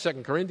yourself in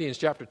 2 Corinthians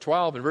chapter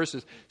 12 and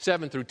verses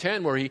 7 through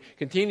 10, where he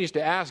continues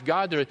to ask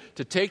God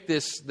to take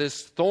this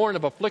thorn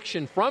of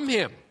affliction from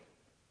him.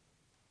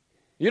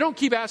 You don't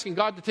keep asking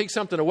God to take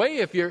something away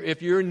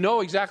if you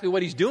know exactly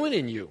what he's doing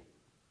in you.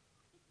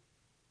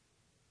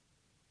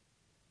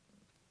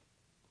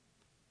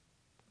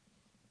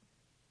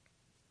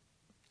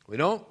 We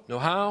don't know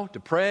how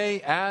to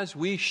pray as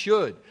we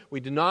should.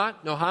 We do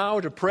not know how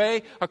to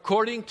pray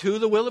according to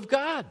the will of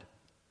God.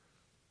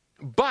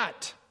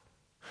 But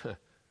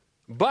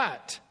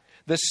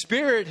the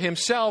Spirit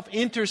himself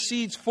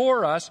intercedes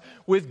for us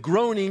with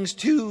groanings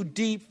too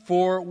deep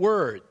for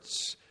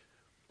words.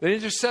 The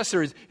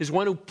intercessor is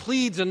one who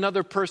pleads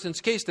another person's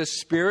case. The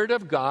Spirit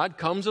of God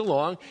comes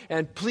along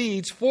and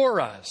pleads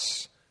for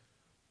us.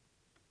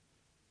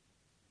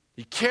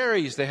 He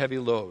carries the heavy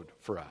load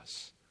for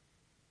us.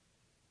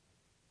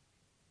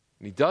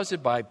 And he does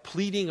it by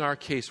pleading our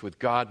case with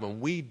God when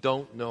we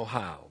don't know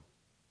how.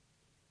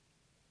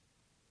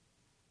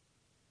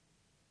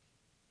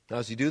 How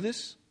does he do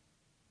this?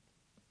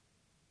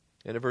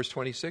 End of verse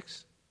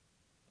 26.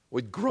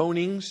 With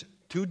groanings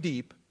too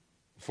deep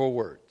for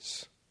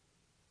words.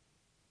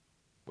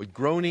 With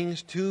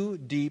groanings too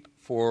deep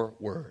for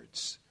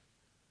words.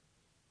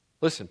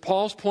 Listen,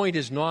 Paul's point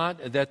is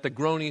not that the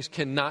groanings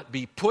cannot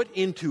be put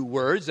into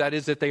words, that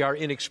is, that they are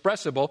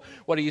inexpressible.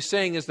 What he is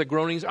saying is the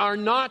groanings are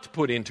not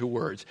put into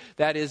words.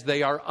 That is,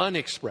 they are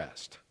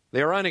unexpressed.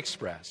 They are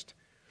unexpressed.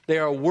 They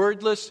are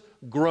wordless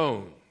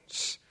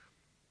groans.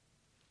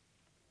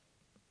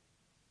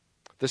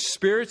 The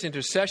Spirit's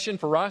intercession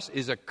for us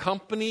is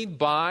accompanied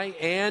by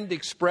and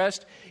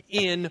expressed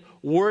in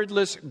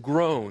wordless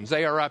groans.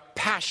 They are a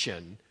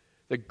passion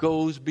that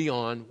goes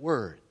beyond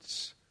words.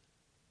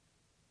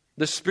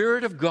 The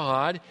Spirit of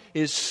God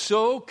is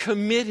so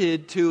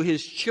committed to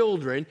His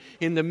children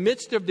in the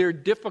midst of their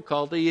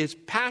difficulty. His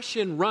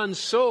passion runs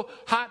so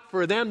hot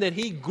for them that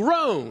He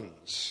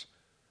groans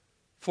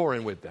for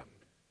and with them.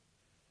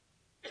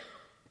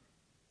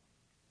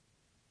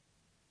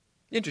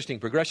 Interesting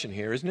progression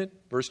here, isn't it?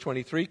 Verse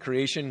 23,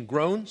 creation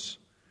groans.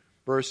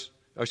 Verse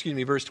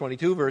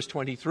 22, verse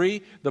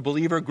 23, the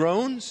believer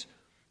groans.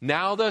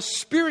 Now the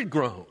Spirit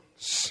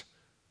groans.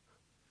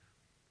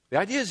 The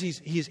idea is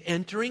he's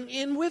entering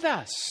in with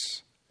us.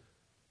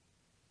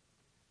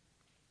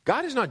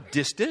 God is not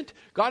distant.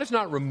 God is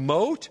not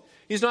remote.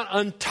 He's not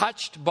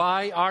untouched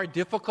by our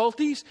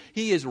difficulties.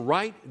 He is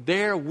right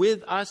there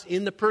with us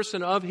in the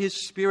person of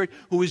His Spirit,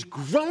 who is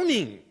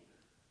groaning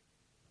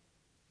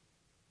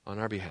on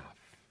our behalf.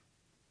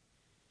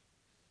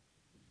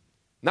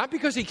 Not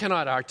because He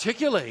cannot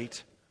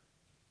articulate,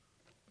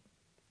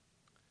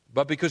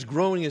 but because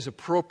groaning is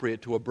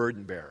appropriate to a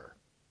burden bearer.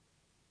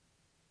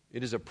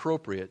 It is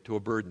appropriate to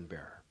a burden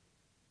bearer.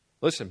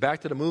 Listen,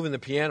 back to the moving the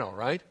piano,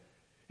 right?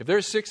 If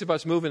there's 6 of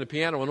us moving the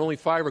piano and only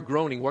 5 are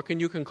groaning, what can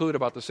you conclude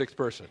about the 6th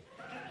person?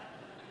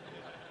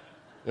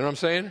 You know what I'm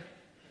saying?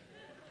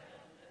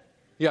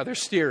 Yeah, they're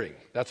steering.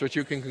 That's what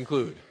you can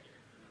conclude.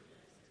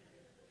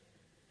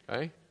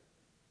 Okay?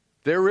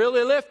 They're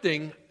really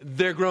lifting,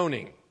 they're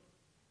groaning.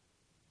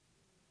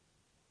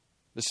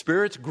 The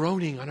Spirit's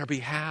groaning on our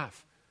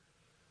behalf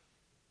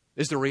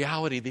is the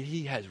reality that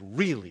He has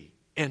really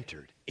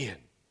entered in.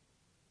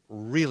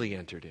 Really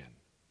entered in.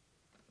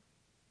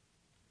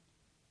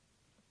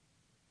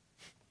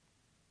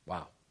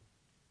 Wow.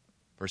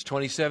 Verse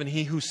 27,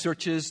 He who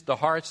searches the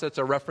hearts, that's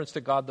a reference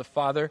to God the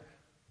Father.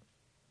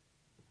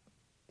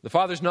 The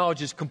Father's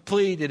knowledge is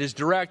complete, it is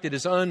direct, it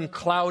is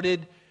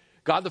unclouded.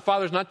 God the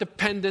Father is not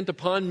dependent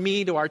upon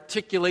me to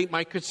articulate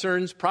my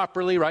concerns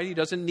properly, right? He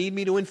doesn't need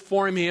me to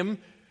inform Him.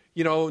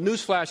 You know,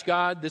 newsflash,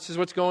 God, this is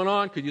what's going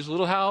on. Could use a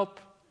little help.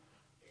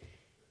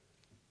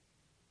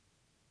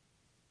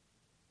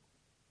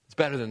 It's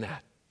better than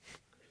that.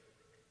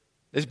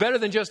 It's better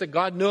than just that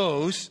God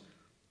knows.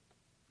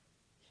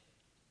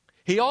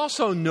 He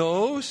also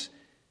knows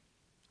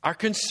our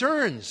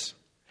concerns.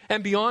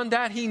 And beyond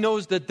that, He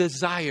knows the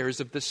desires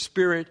of the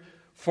Spirit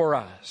for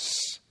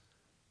us.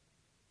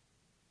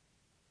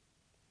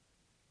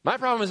 My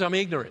problem is I'm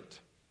ignorant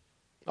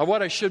of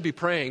what I should be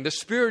praying. The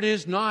Spirit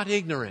is not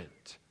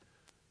ignorant.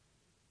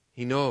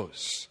 He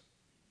knows.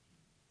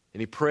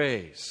 And He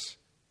prays.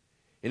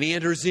 And He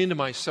enters into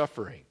my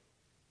suffering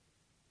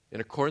in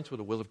accordance with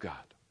the will of God.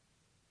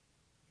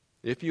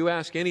 If you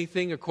ask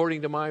anything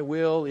according to my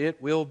will,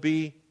 it will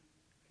be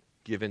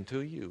given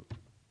to you.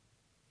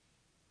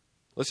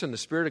 Listen, the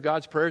Spirit of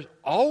God's prayers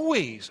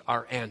always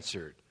are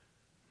answered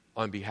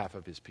on behalf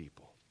of His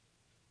people.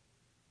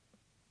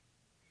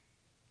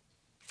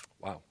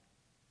 Wow.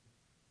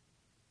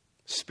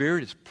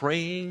 Spirit is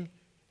praying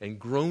and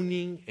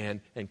groaning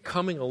and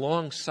coming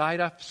alongside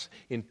us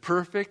in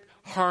perfect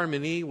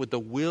harmony with the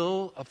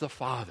will of the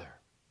Father.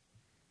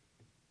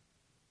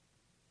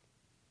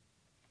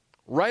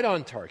 Right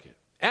on target.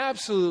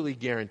 Absolutely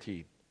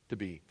guaranteed to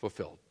be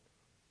fulfilled.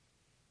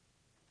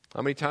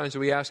 How many times do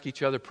we ask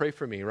each other, pray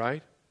for me,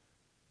 right?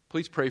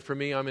 Please pray for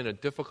me. I'm in a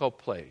difficult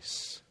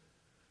place.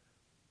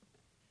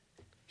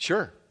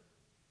 Sure.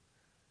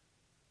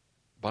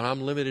 But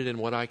I'm limited in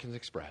what I can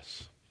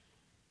express.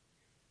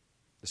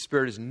 The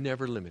Spirit is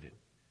never limited.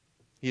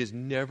 He is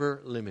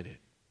never limited.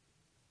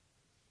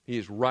 He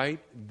is right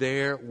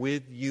there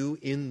with you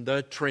in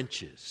the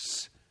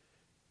trenches,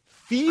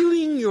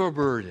 feeling your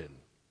burden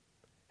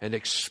and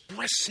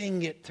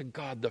expressing it to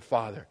God the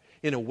Father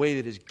in a way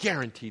that is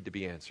guaranteed to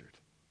be answered.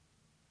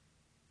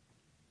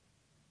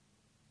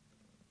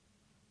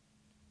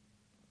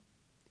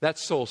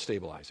 That's soul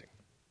stabilizing.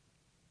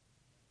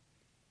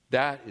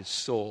 That is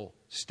soul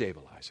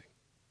stabilizing.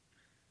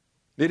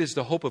 It is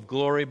the hope of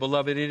glory,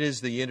 beloved. It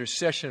is the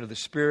intercession of the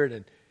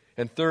Spirit.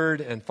 And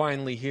third and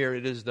finally here,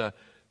 it is the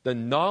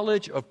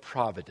knowledge of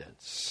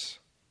providence.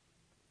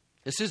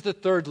 This is the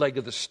third leg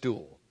of the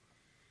stool.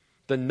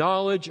 The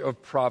knowledge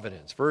of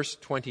providence. Verse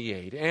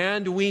 28.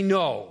 And we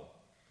know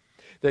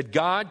that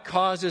God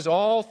causes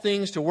all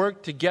things to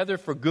work together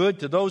for good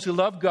to those who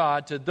love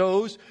God, to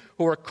those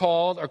who are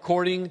called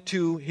according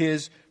to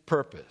His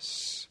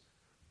purpose.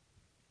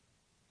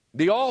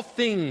 The all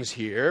things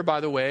here,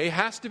 by the way,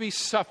 has to be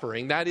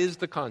suffering. That is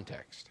the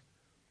context.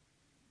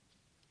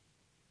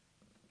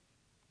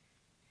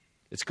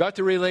 It's got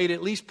to relate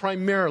at least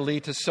primarily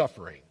to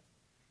suffering.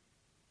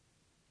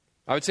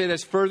 I would say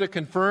that's further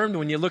confirmed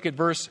when you look at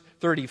verse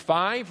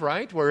 35,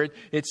 right? Where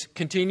it's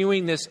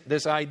continuing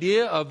this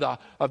idea of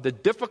the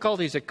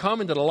difficulties that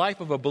come into the life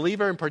of a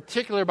believer, in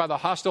particular by the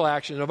hostile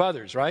action of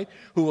others, right?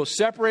 Who will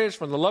separate us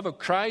from the love of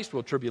Christ,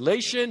 will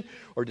tribulation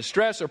or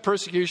distress or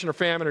persecution or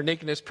famine or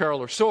nakedness, peril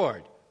or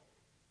sword.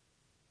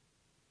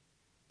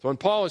 So when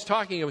Paul is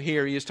talking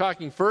here, he is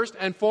talking first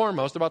and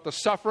foremost about the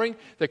suffering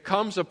that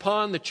comes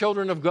upon the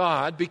children of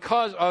God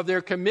because of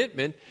their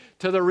commitment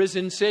to the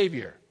risen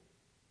Savior.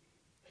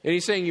 And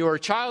he's saying, you are a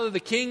child of the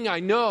King, I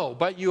know,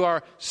 but you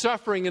are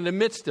suffering in the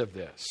midst of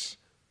this.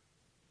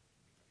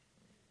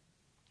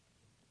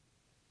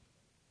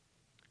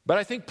 But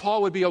I think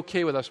Paul would be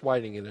okay with us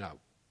widening it out.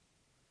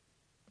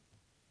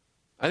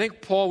 I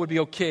think Paul would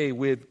be okay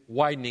with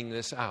widening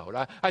this out.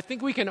 I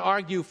think we can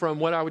argue from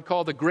what I would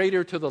call the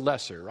greater to the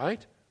lesser,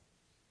 right?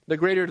 The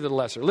greater to the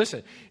lesser.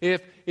 Listen,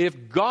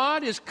 if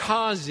God is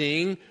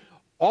causing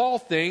all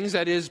things,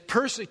 that is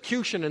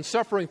persecution and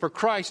suffering for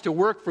Christ, to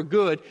work for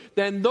good,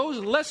 then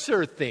those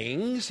lesser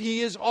things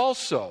He is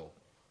also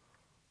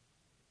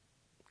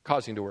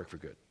causing to work for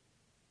good.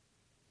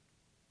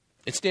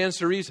 It stands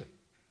to reason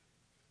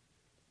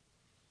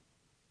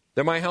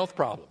that my health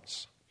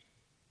problems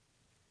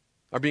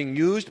are being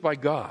used by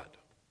God.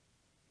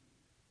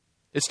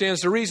 It stands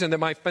to reason that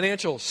my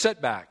financial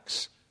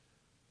setbacks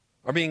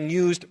are being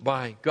used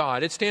by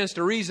God. It stands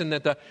to reason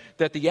that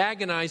the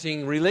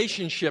agonizing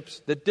relationships,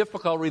 the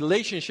difficult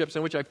relationships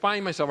in which I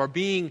find myself, are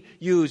being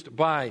used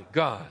by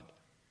God.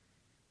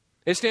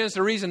 It stands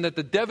to reason that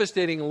the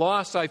devastating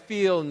loss I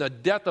feel in the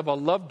death of a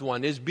loved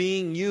one is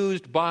being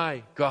used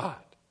by God.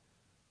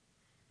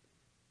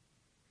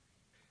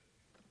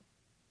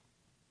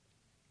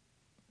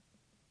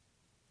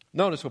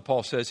 Notice what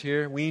Paul says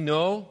here. We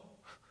know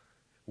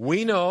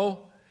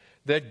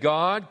that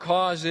God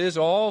causes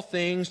all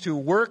things to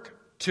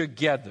work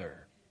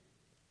together.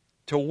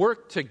 To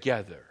work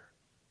together.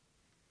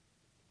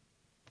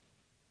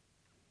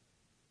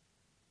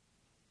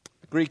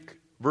 The Greek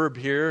verb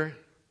here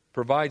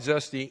provides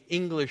us the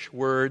English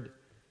word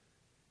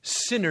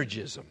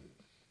synergism.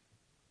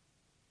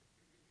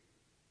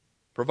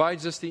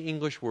 Provides us the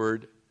English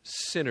word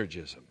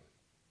synergism.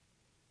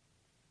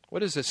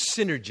 What is a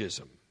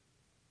synergism?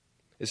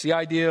 It's the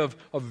idea of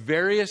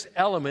various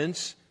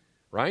elements,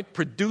 right,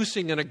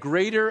 producing in a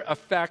greater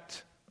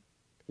effect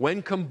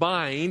when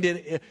combined.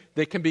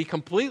 They can be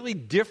completely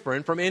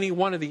different from any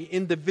one of the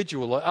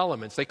individual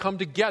elements. They come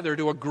together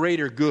to a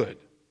greater good.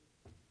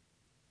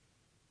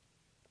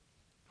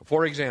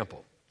 For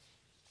example,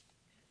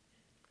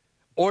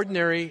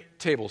 ordinary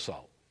table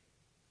salt.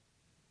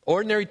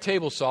 Ordinary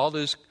table salt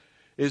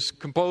is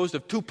composed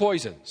of two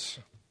poisons,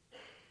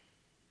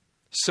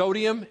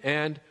 sodium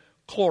and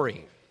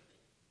chlorine.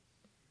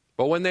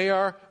 But when they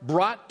are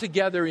brought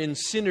together in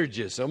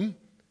synergism,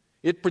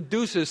 it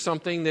produces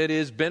something that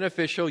is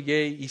beneficial,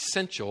 yea,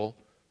 essential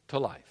to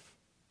life.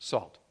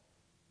 Salt.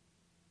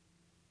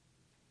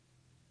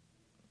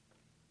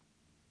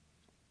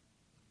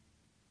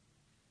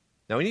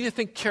 Now we need to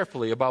think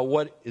carefully about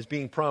what is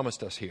being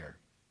promised us here.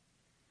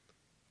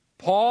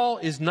 Paul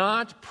is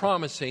not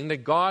promising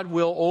that God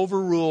will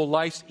overrule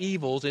life's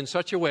evils in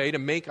such a way to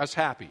make us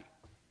happy.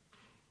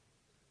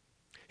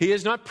 He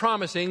is not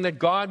promising that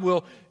God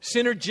will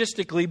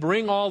synergistically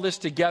bring all this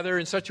together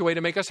in such a way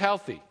to make us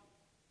healthy.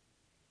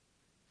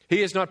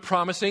 He is not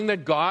promising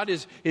that God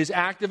is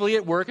actively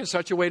at work in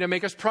such a way to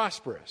make us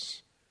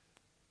prosperous.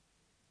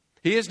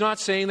 He is not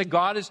saying that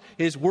God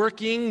is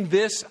working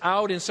this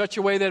out in such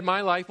a way that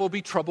my life will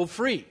be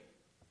trouble-free.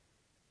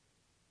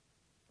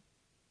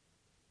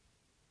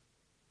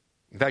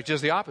 In fact,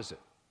 just the opposite.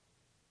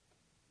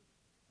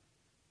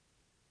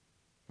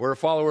 we're a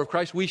follower of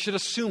Christ, we should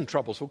assume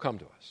troubles will come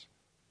to us.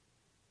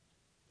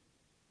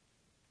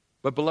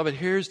 But beloved,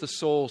 here's the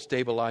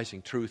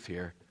soul-stabilizing truth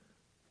here.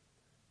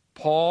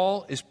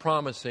 Paul is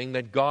promising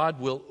that God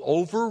will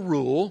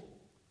overrule,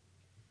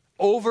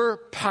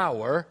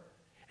 overpower,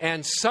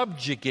 and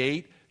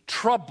subjugate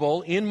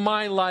trouble in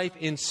my life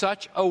in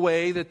such a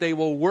way that they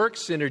will work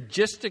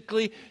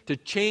synergistically to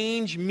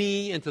change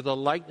me into the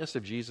likeness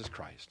of Jesus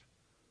Christ.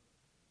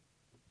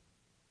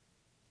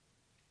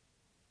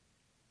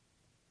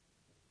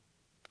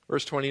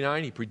 Verse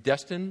 29, he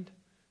predestined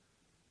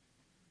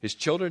his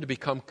children to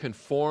become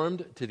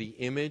conformed to the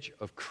image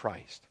of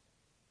Christ.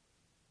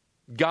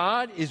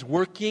 God is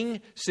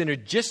working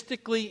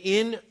synergistically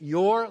in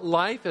your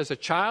life as a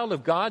child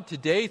of God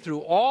today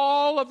through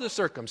all of the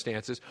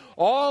circumstances,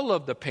 all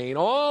of the pain,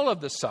 all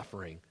of the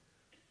suffering,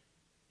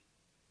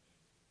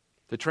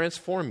 to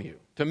transform you,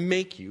 to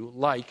make you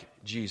like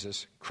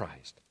Jesus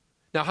Christ.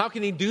 Now, how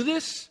can he do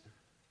this?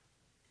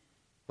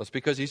 Well, it's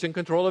because he's in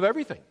control of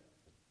everything.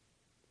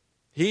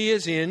 He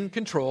is in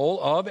control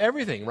of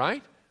everything,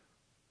 right?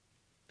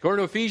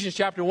 According to Ephesians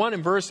chapter 1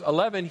 and verse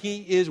 11,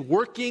 he is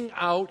working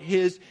out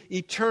his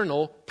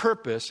eternal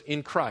purpose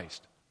in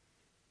Christ.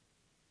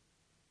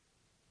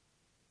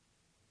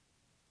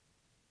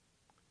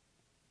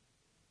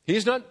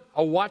 He's not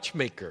a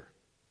watchmaker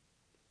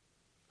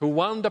who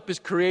wound up his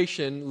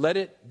creation, let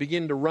it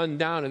begin to run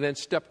down, and then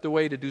stepped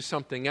away to do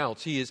something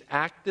else. He is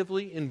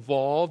actively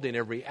involved in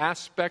every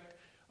aspect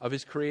of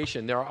his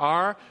creation. There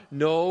are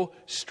no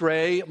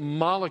stray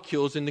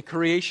molecules in the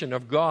creation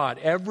of God.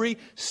 Every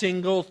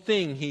single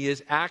thing he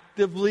is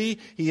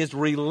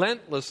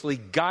relentlessly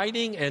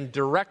guiding and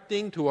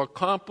directing to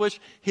accomplish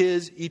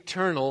his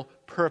eternal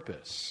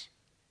purpose.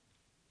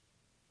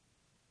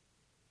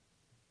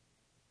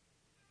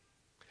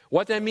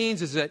 What that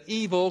means is that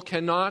evil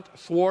cannot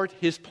thwart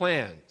his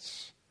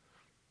plans.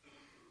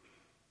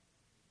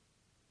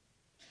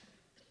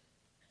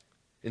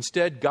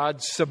 Instead,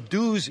 God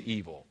subdues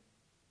evil.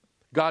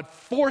 God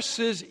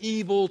forces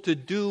evil to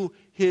do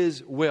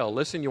his will.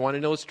 Listen, you want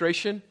an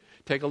illustration?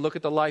 Take a look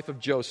at the life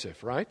of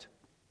Joseph, right?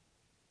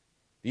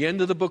 The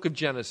end of the book of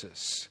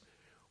Genesis,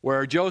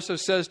 where Joseph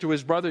says to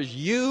his brothers,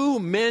 you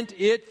meant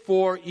it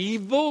for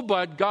evil,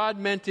 but God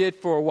meant it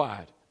for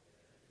what?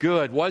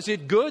 Good. Was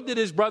it good that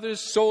his brothers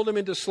sold him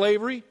into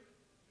slavery?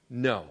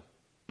 No.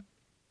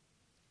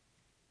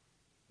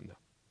 No.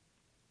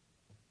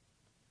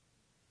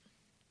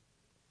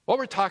 What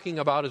we're talking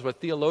about is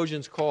what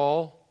theologians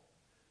call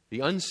the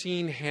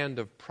unseen hand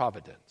of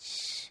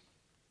providence,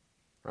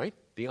 right?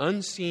 The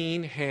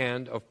unseen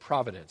hand of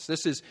providence.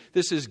 This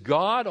is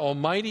God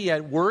Almighty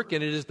at work,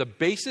 and it is the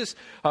basis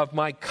of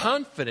my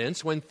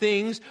confidence when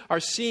things are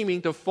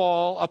seeming to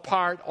fall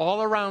apart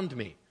all around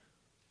me.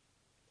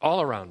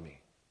 All around me.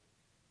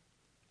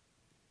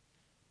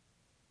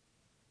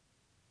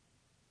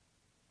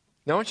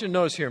 Now I want you to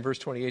notice here in verse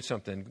 28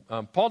 something.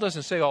 Paul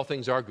doesn't say all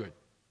things are good,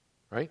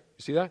 right?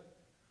 You see that?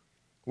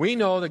 We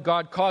know that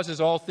God causes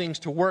all things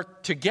to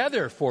work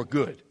together for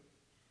good.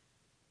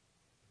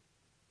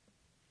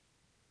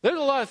 There's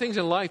a lot of things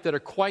in life that are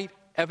quite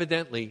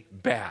evidently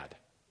bad,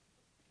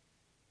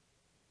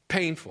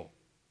 painful.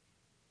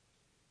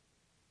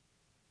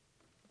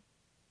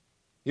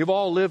 You've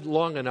all lived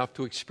long enough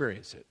to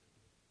experience it.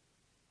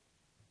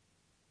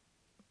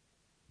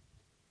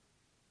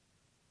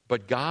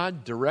 But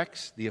God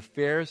directs the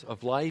affairs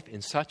of life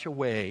in such a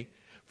way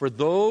for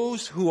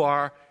those who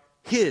are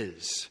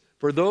his,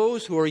 for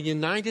those who are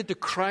united to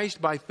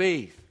Christ by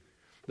faith,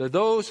 for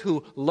those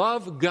who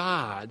love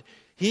God.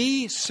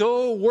 He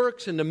so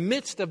works in the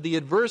midst of the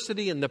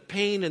adversity and the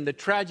pain and the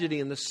tragedy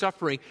and the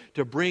suffering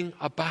to bring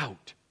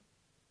about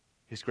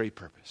his great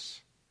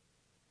purpose,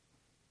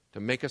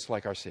 to make us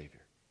like our Savior.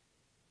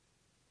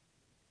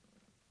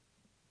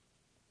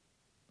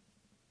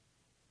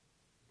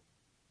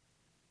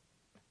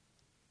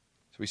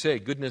 So we say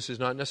goodness is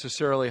not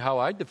necessarily how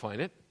I define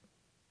it.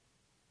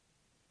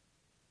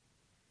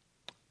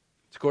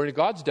 It's according to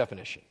God's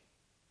definition.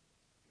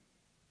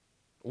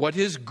 What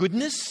is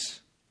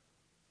goodness?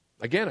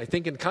 Again, I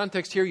think in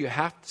context here you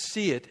have to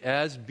see it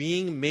as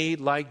being made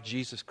like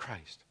Jesus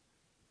Christ.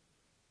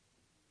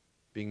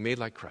 Being made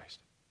like Christ.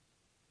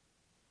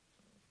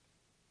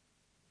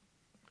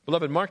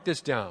 Beloved, mark this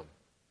down.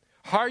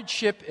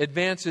 Hardship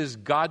advances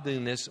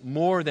godliness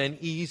more than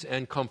ease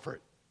and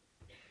comfort.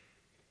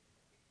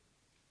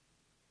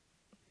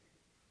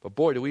 But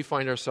boy, do we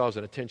find ourselves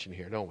in a tension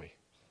here, don't we?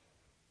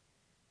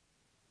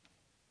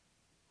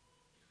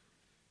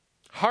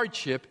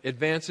 Hardship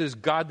advances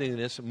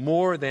godliness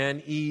more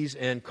than ease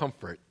and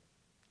comfort.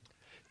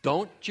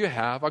 Don't you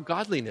have a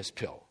godliness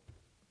pill?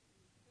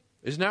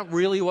 Isn't that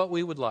really what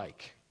we would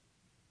like?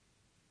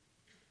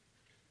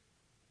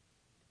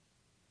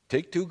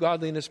 Take 2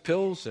 godliness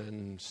pills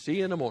and see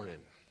you in the morning.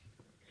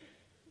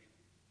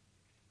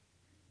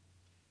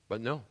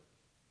 But no.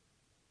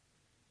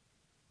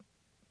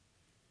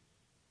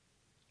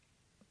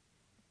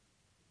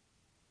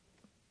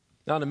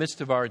 Now, in the midst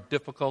of our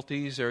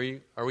difficulties, are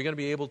we going to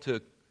be able to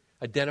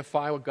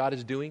identify what God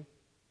is doing?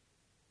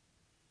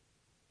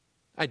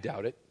 I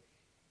doubt it.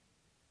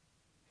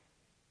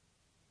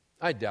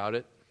 I doubt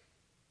it.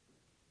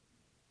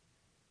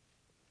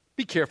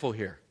 Be careful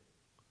here.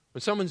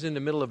 When someone's in the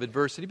middle of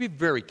adversity, be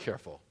very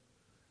careful.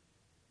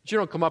 But you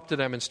don't come up to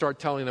them and start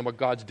telling them what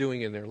God's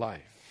doing in their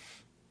life.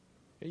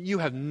 You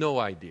have no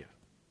idea.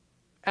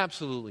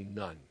 Absolutely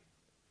none.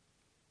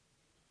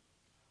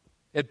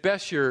 At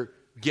best, you're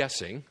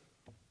guessing.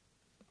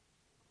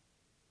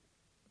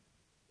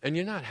 And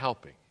you're not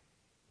helping.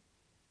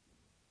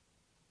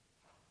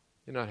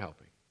 You're not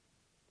helping.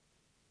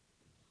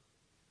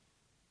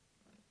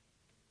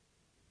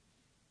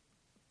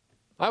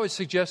 I would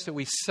suggest that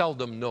we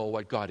seldom know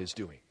what God is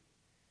doing.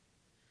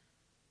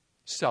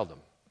 Seldom.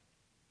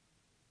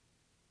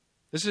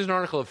 This is an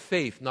article of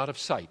faith, not of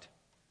sight.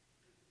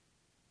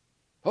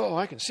 Oh,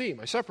 I can see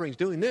my suffering's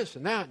doing this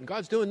and that, and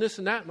God's doing this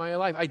and that in my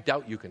life. I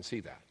doubt you can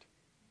see that.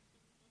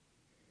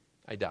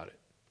 I doubt it.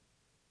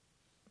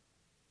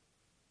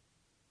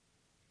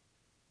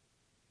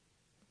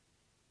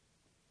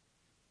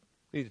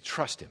 We need to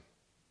trust Him.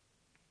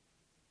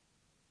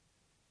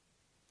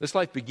 This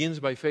life begins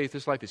by faith.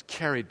 This life is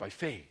carried by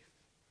faith.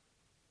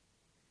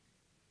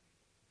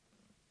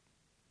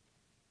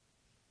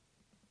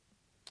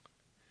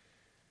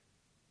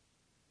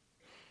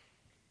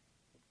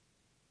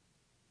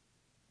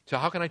 So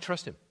how can I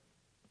trust Him?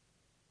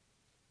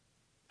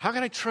 How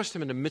can I trust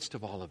Him in the midst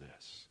of all of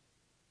this?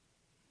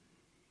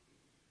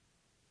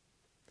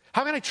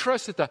 How can I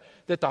trust that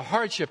the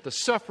hardship, the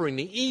suffering,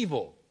 the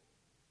evil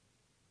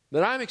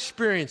that I'm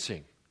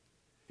experiencing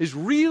is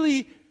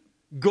really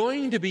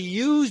going to be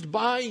used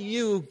by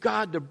you,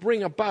 God, to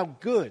bring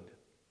about good?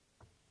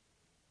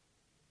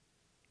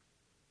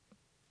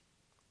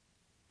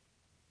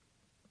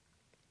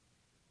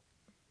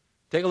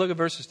 Take a look at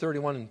verses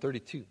 31 and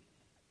 32.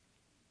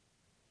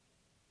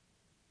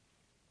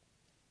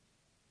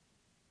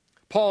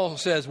 Paul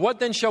says, "What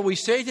then shall we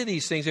say to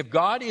these things? If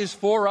God is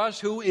for us,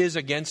 who is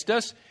against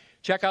us?"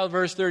 Check out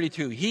verse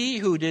 32. "He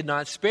who did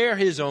not spare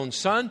his own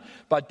son,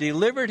 but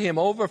delivered him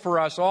over for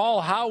us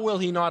all, how will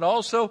he not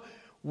also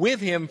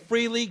with him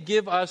freely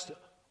give us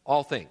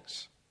all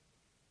things?"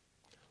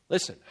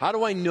 Listen, how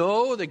do I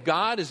know that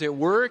God is at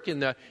work in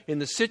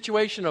the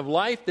situation of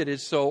life that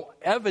is so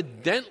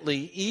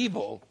evidently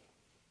evil?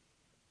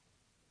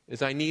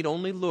 Is I need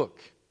only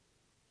look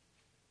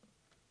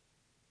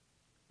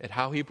at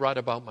how He brought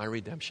about my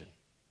redemption.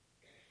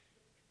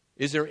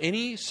 Is there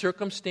any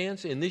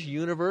circumstance in this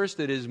universe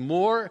that is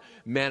more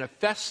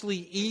manifestly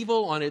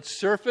evil on its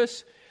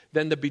surface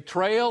than the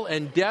betrayal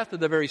and death of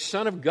the very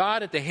Son of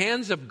God at the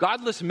hands of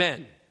godless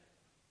men?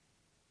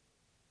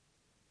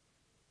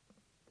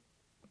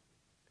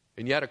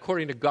 And yet,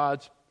 according to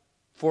God's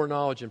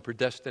foreknowledge and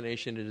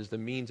predestination, it is the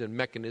means and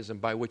mechanism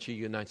by which He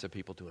unites a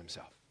people to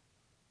Himself.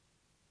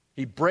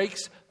 He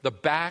breaks the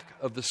back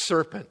of the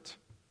serpent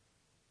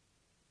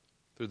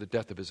through the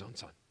death of His own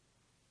Son.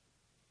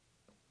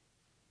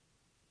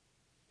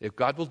 If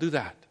God will do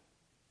that,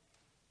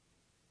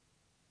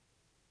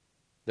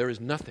 there is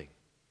nothing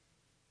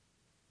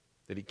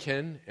that He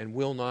can and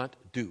will not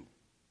do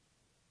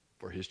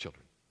for His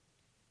children.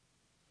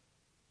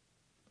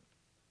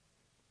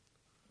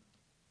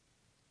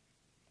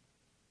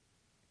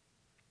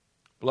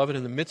 Beloved,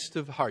 in the midst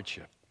of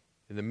hardship,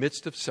 in the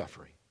midst of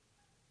suffering,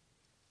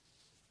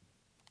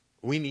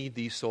 we need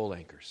these soul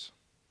anchors.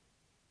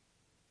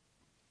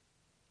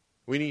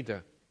 We need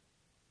to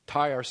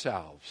tie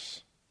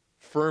ourselves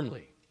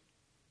firmly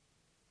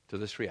to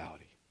this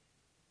reality.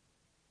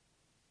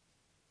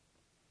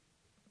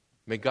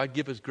 May God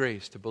give us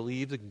grace to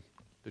believe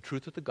the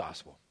truth of the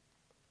gospel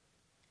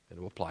and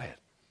to apply it.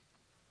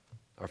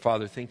 Our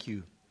Father, thank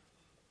You.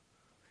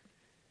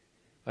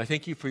 I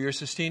thank You for Your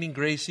sustaining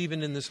grace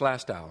even in this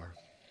last hour.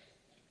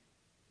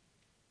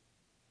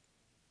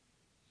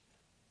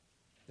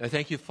 I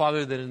thank You,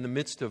 Father, that in the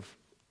midst of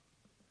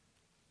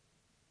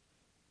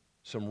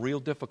some real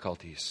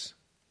difficulties,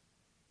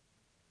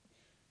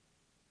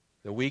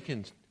 that we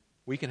can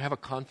have a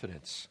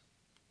confidence.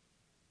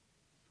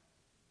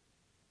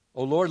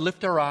 Oh Lord,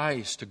 lift our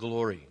eyes to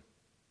glory.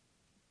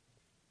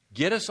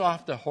 Get us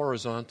off the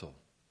horizontal.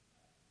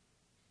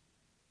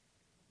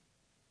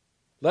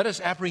 Let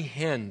us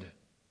apprehend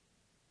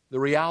the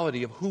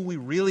reality of who we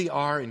really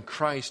are in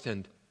Christ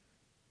and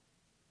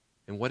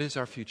what is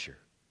our future.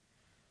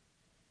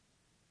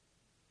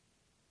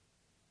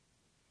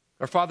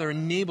 Our Father,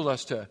 enable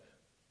us to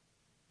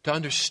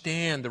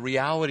understand the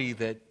reality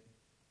that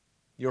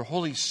Your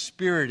Holy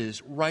Spirit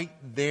is right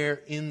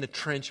there in the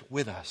trench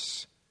with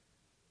us,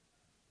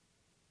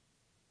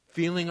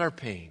 feeling our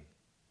pain,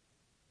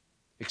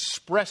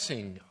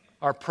 expressing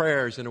our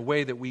prayers in a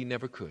way that we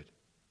never could.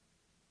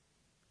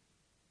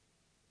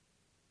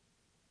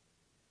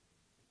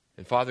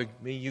 And Father,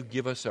 may You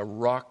give us a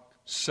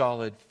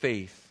rock-solid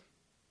faith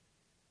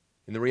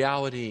in the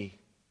reality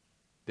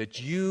that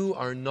You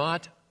are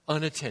not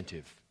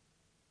unattentive,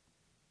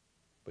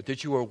 but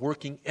that You are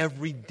working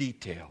every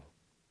detail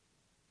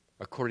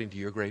according to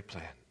Your great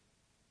plan.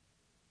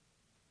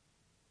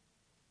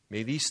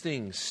 May these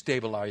things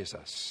stabilize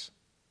us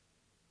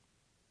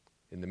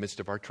in the midst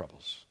of our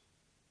troubles.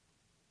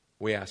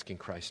 We ask in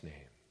Christ's name.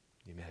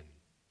 Amen.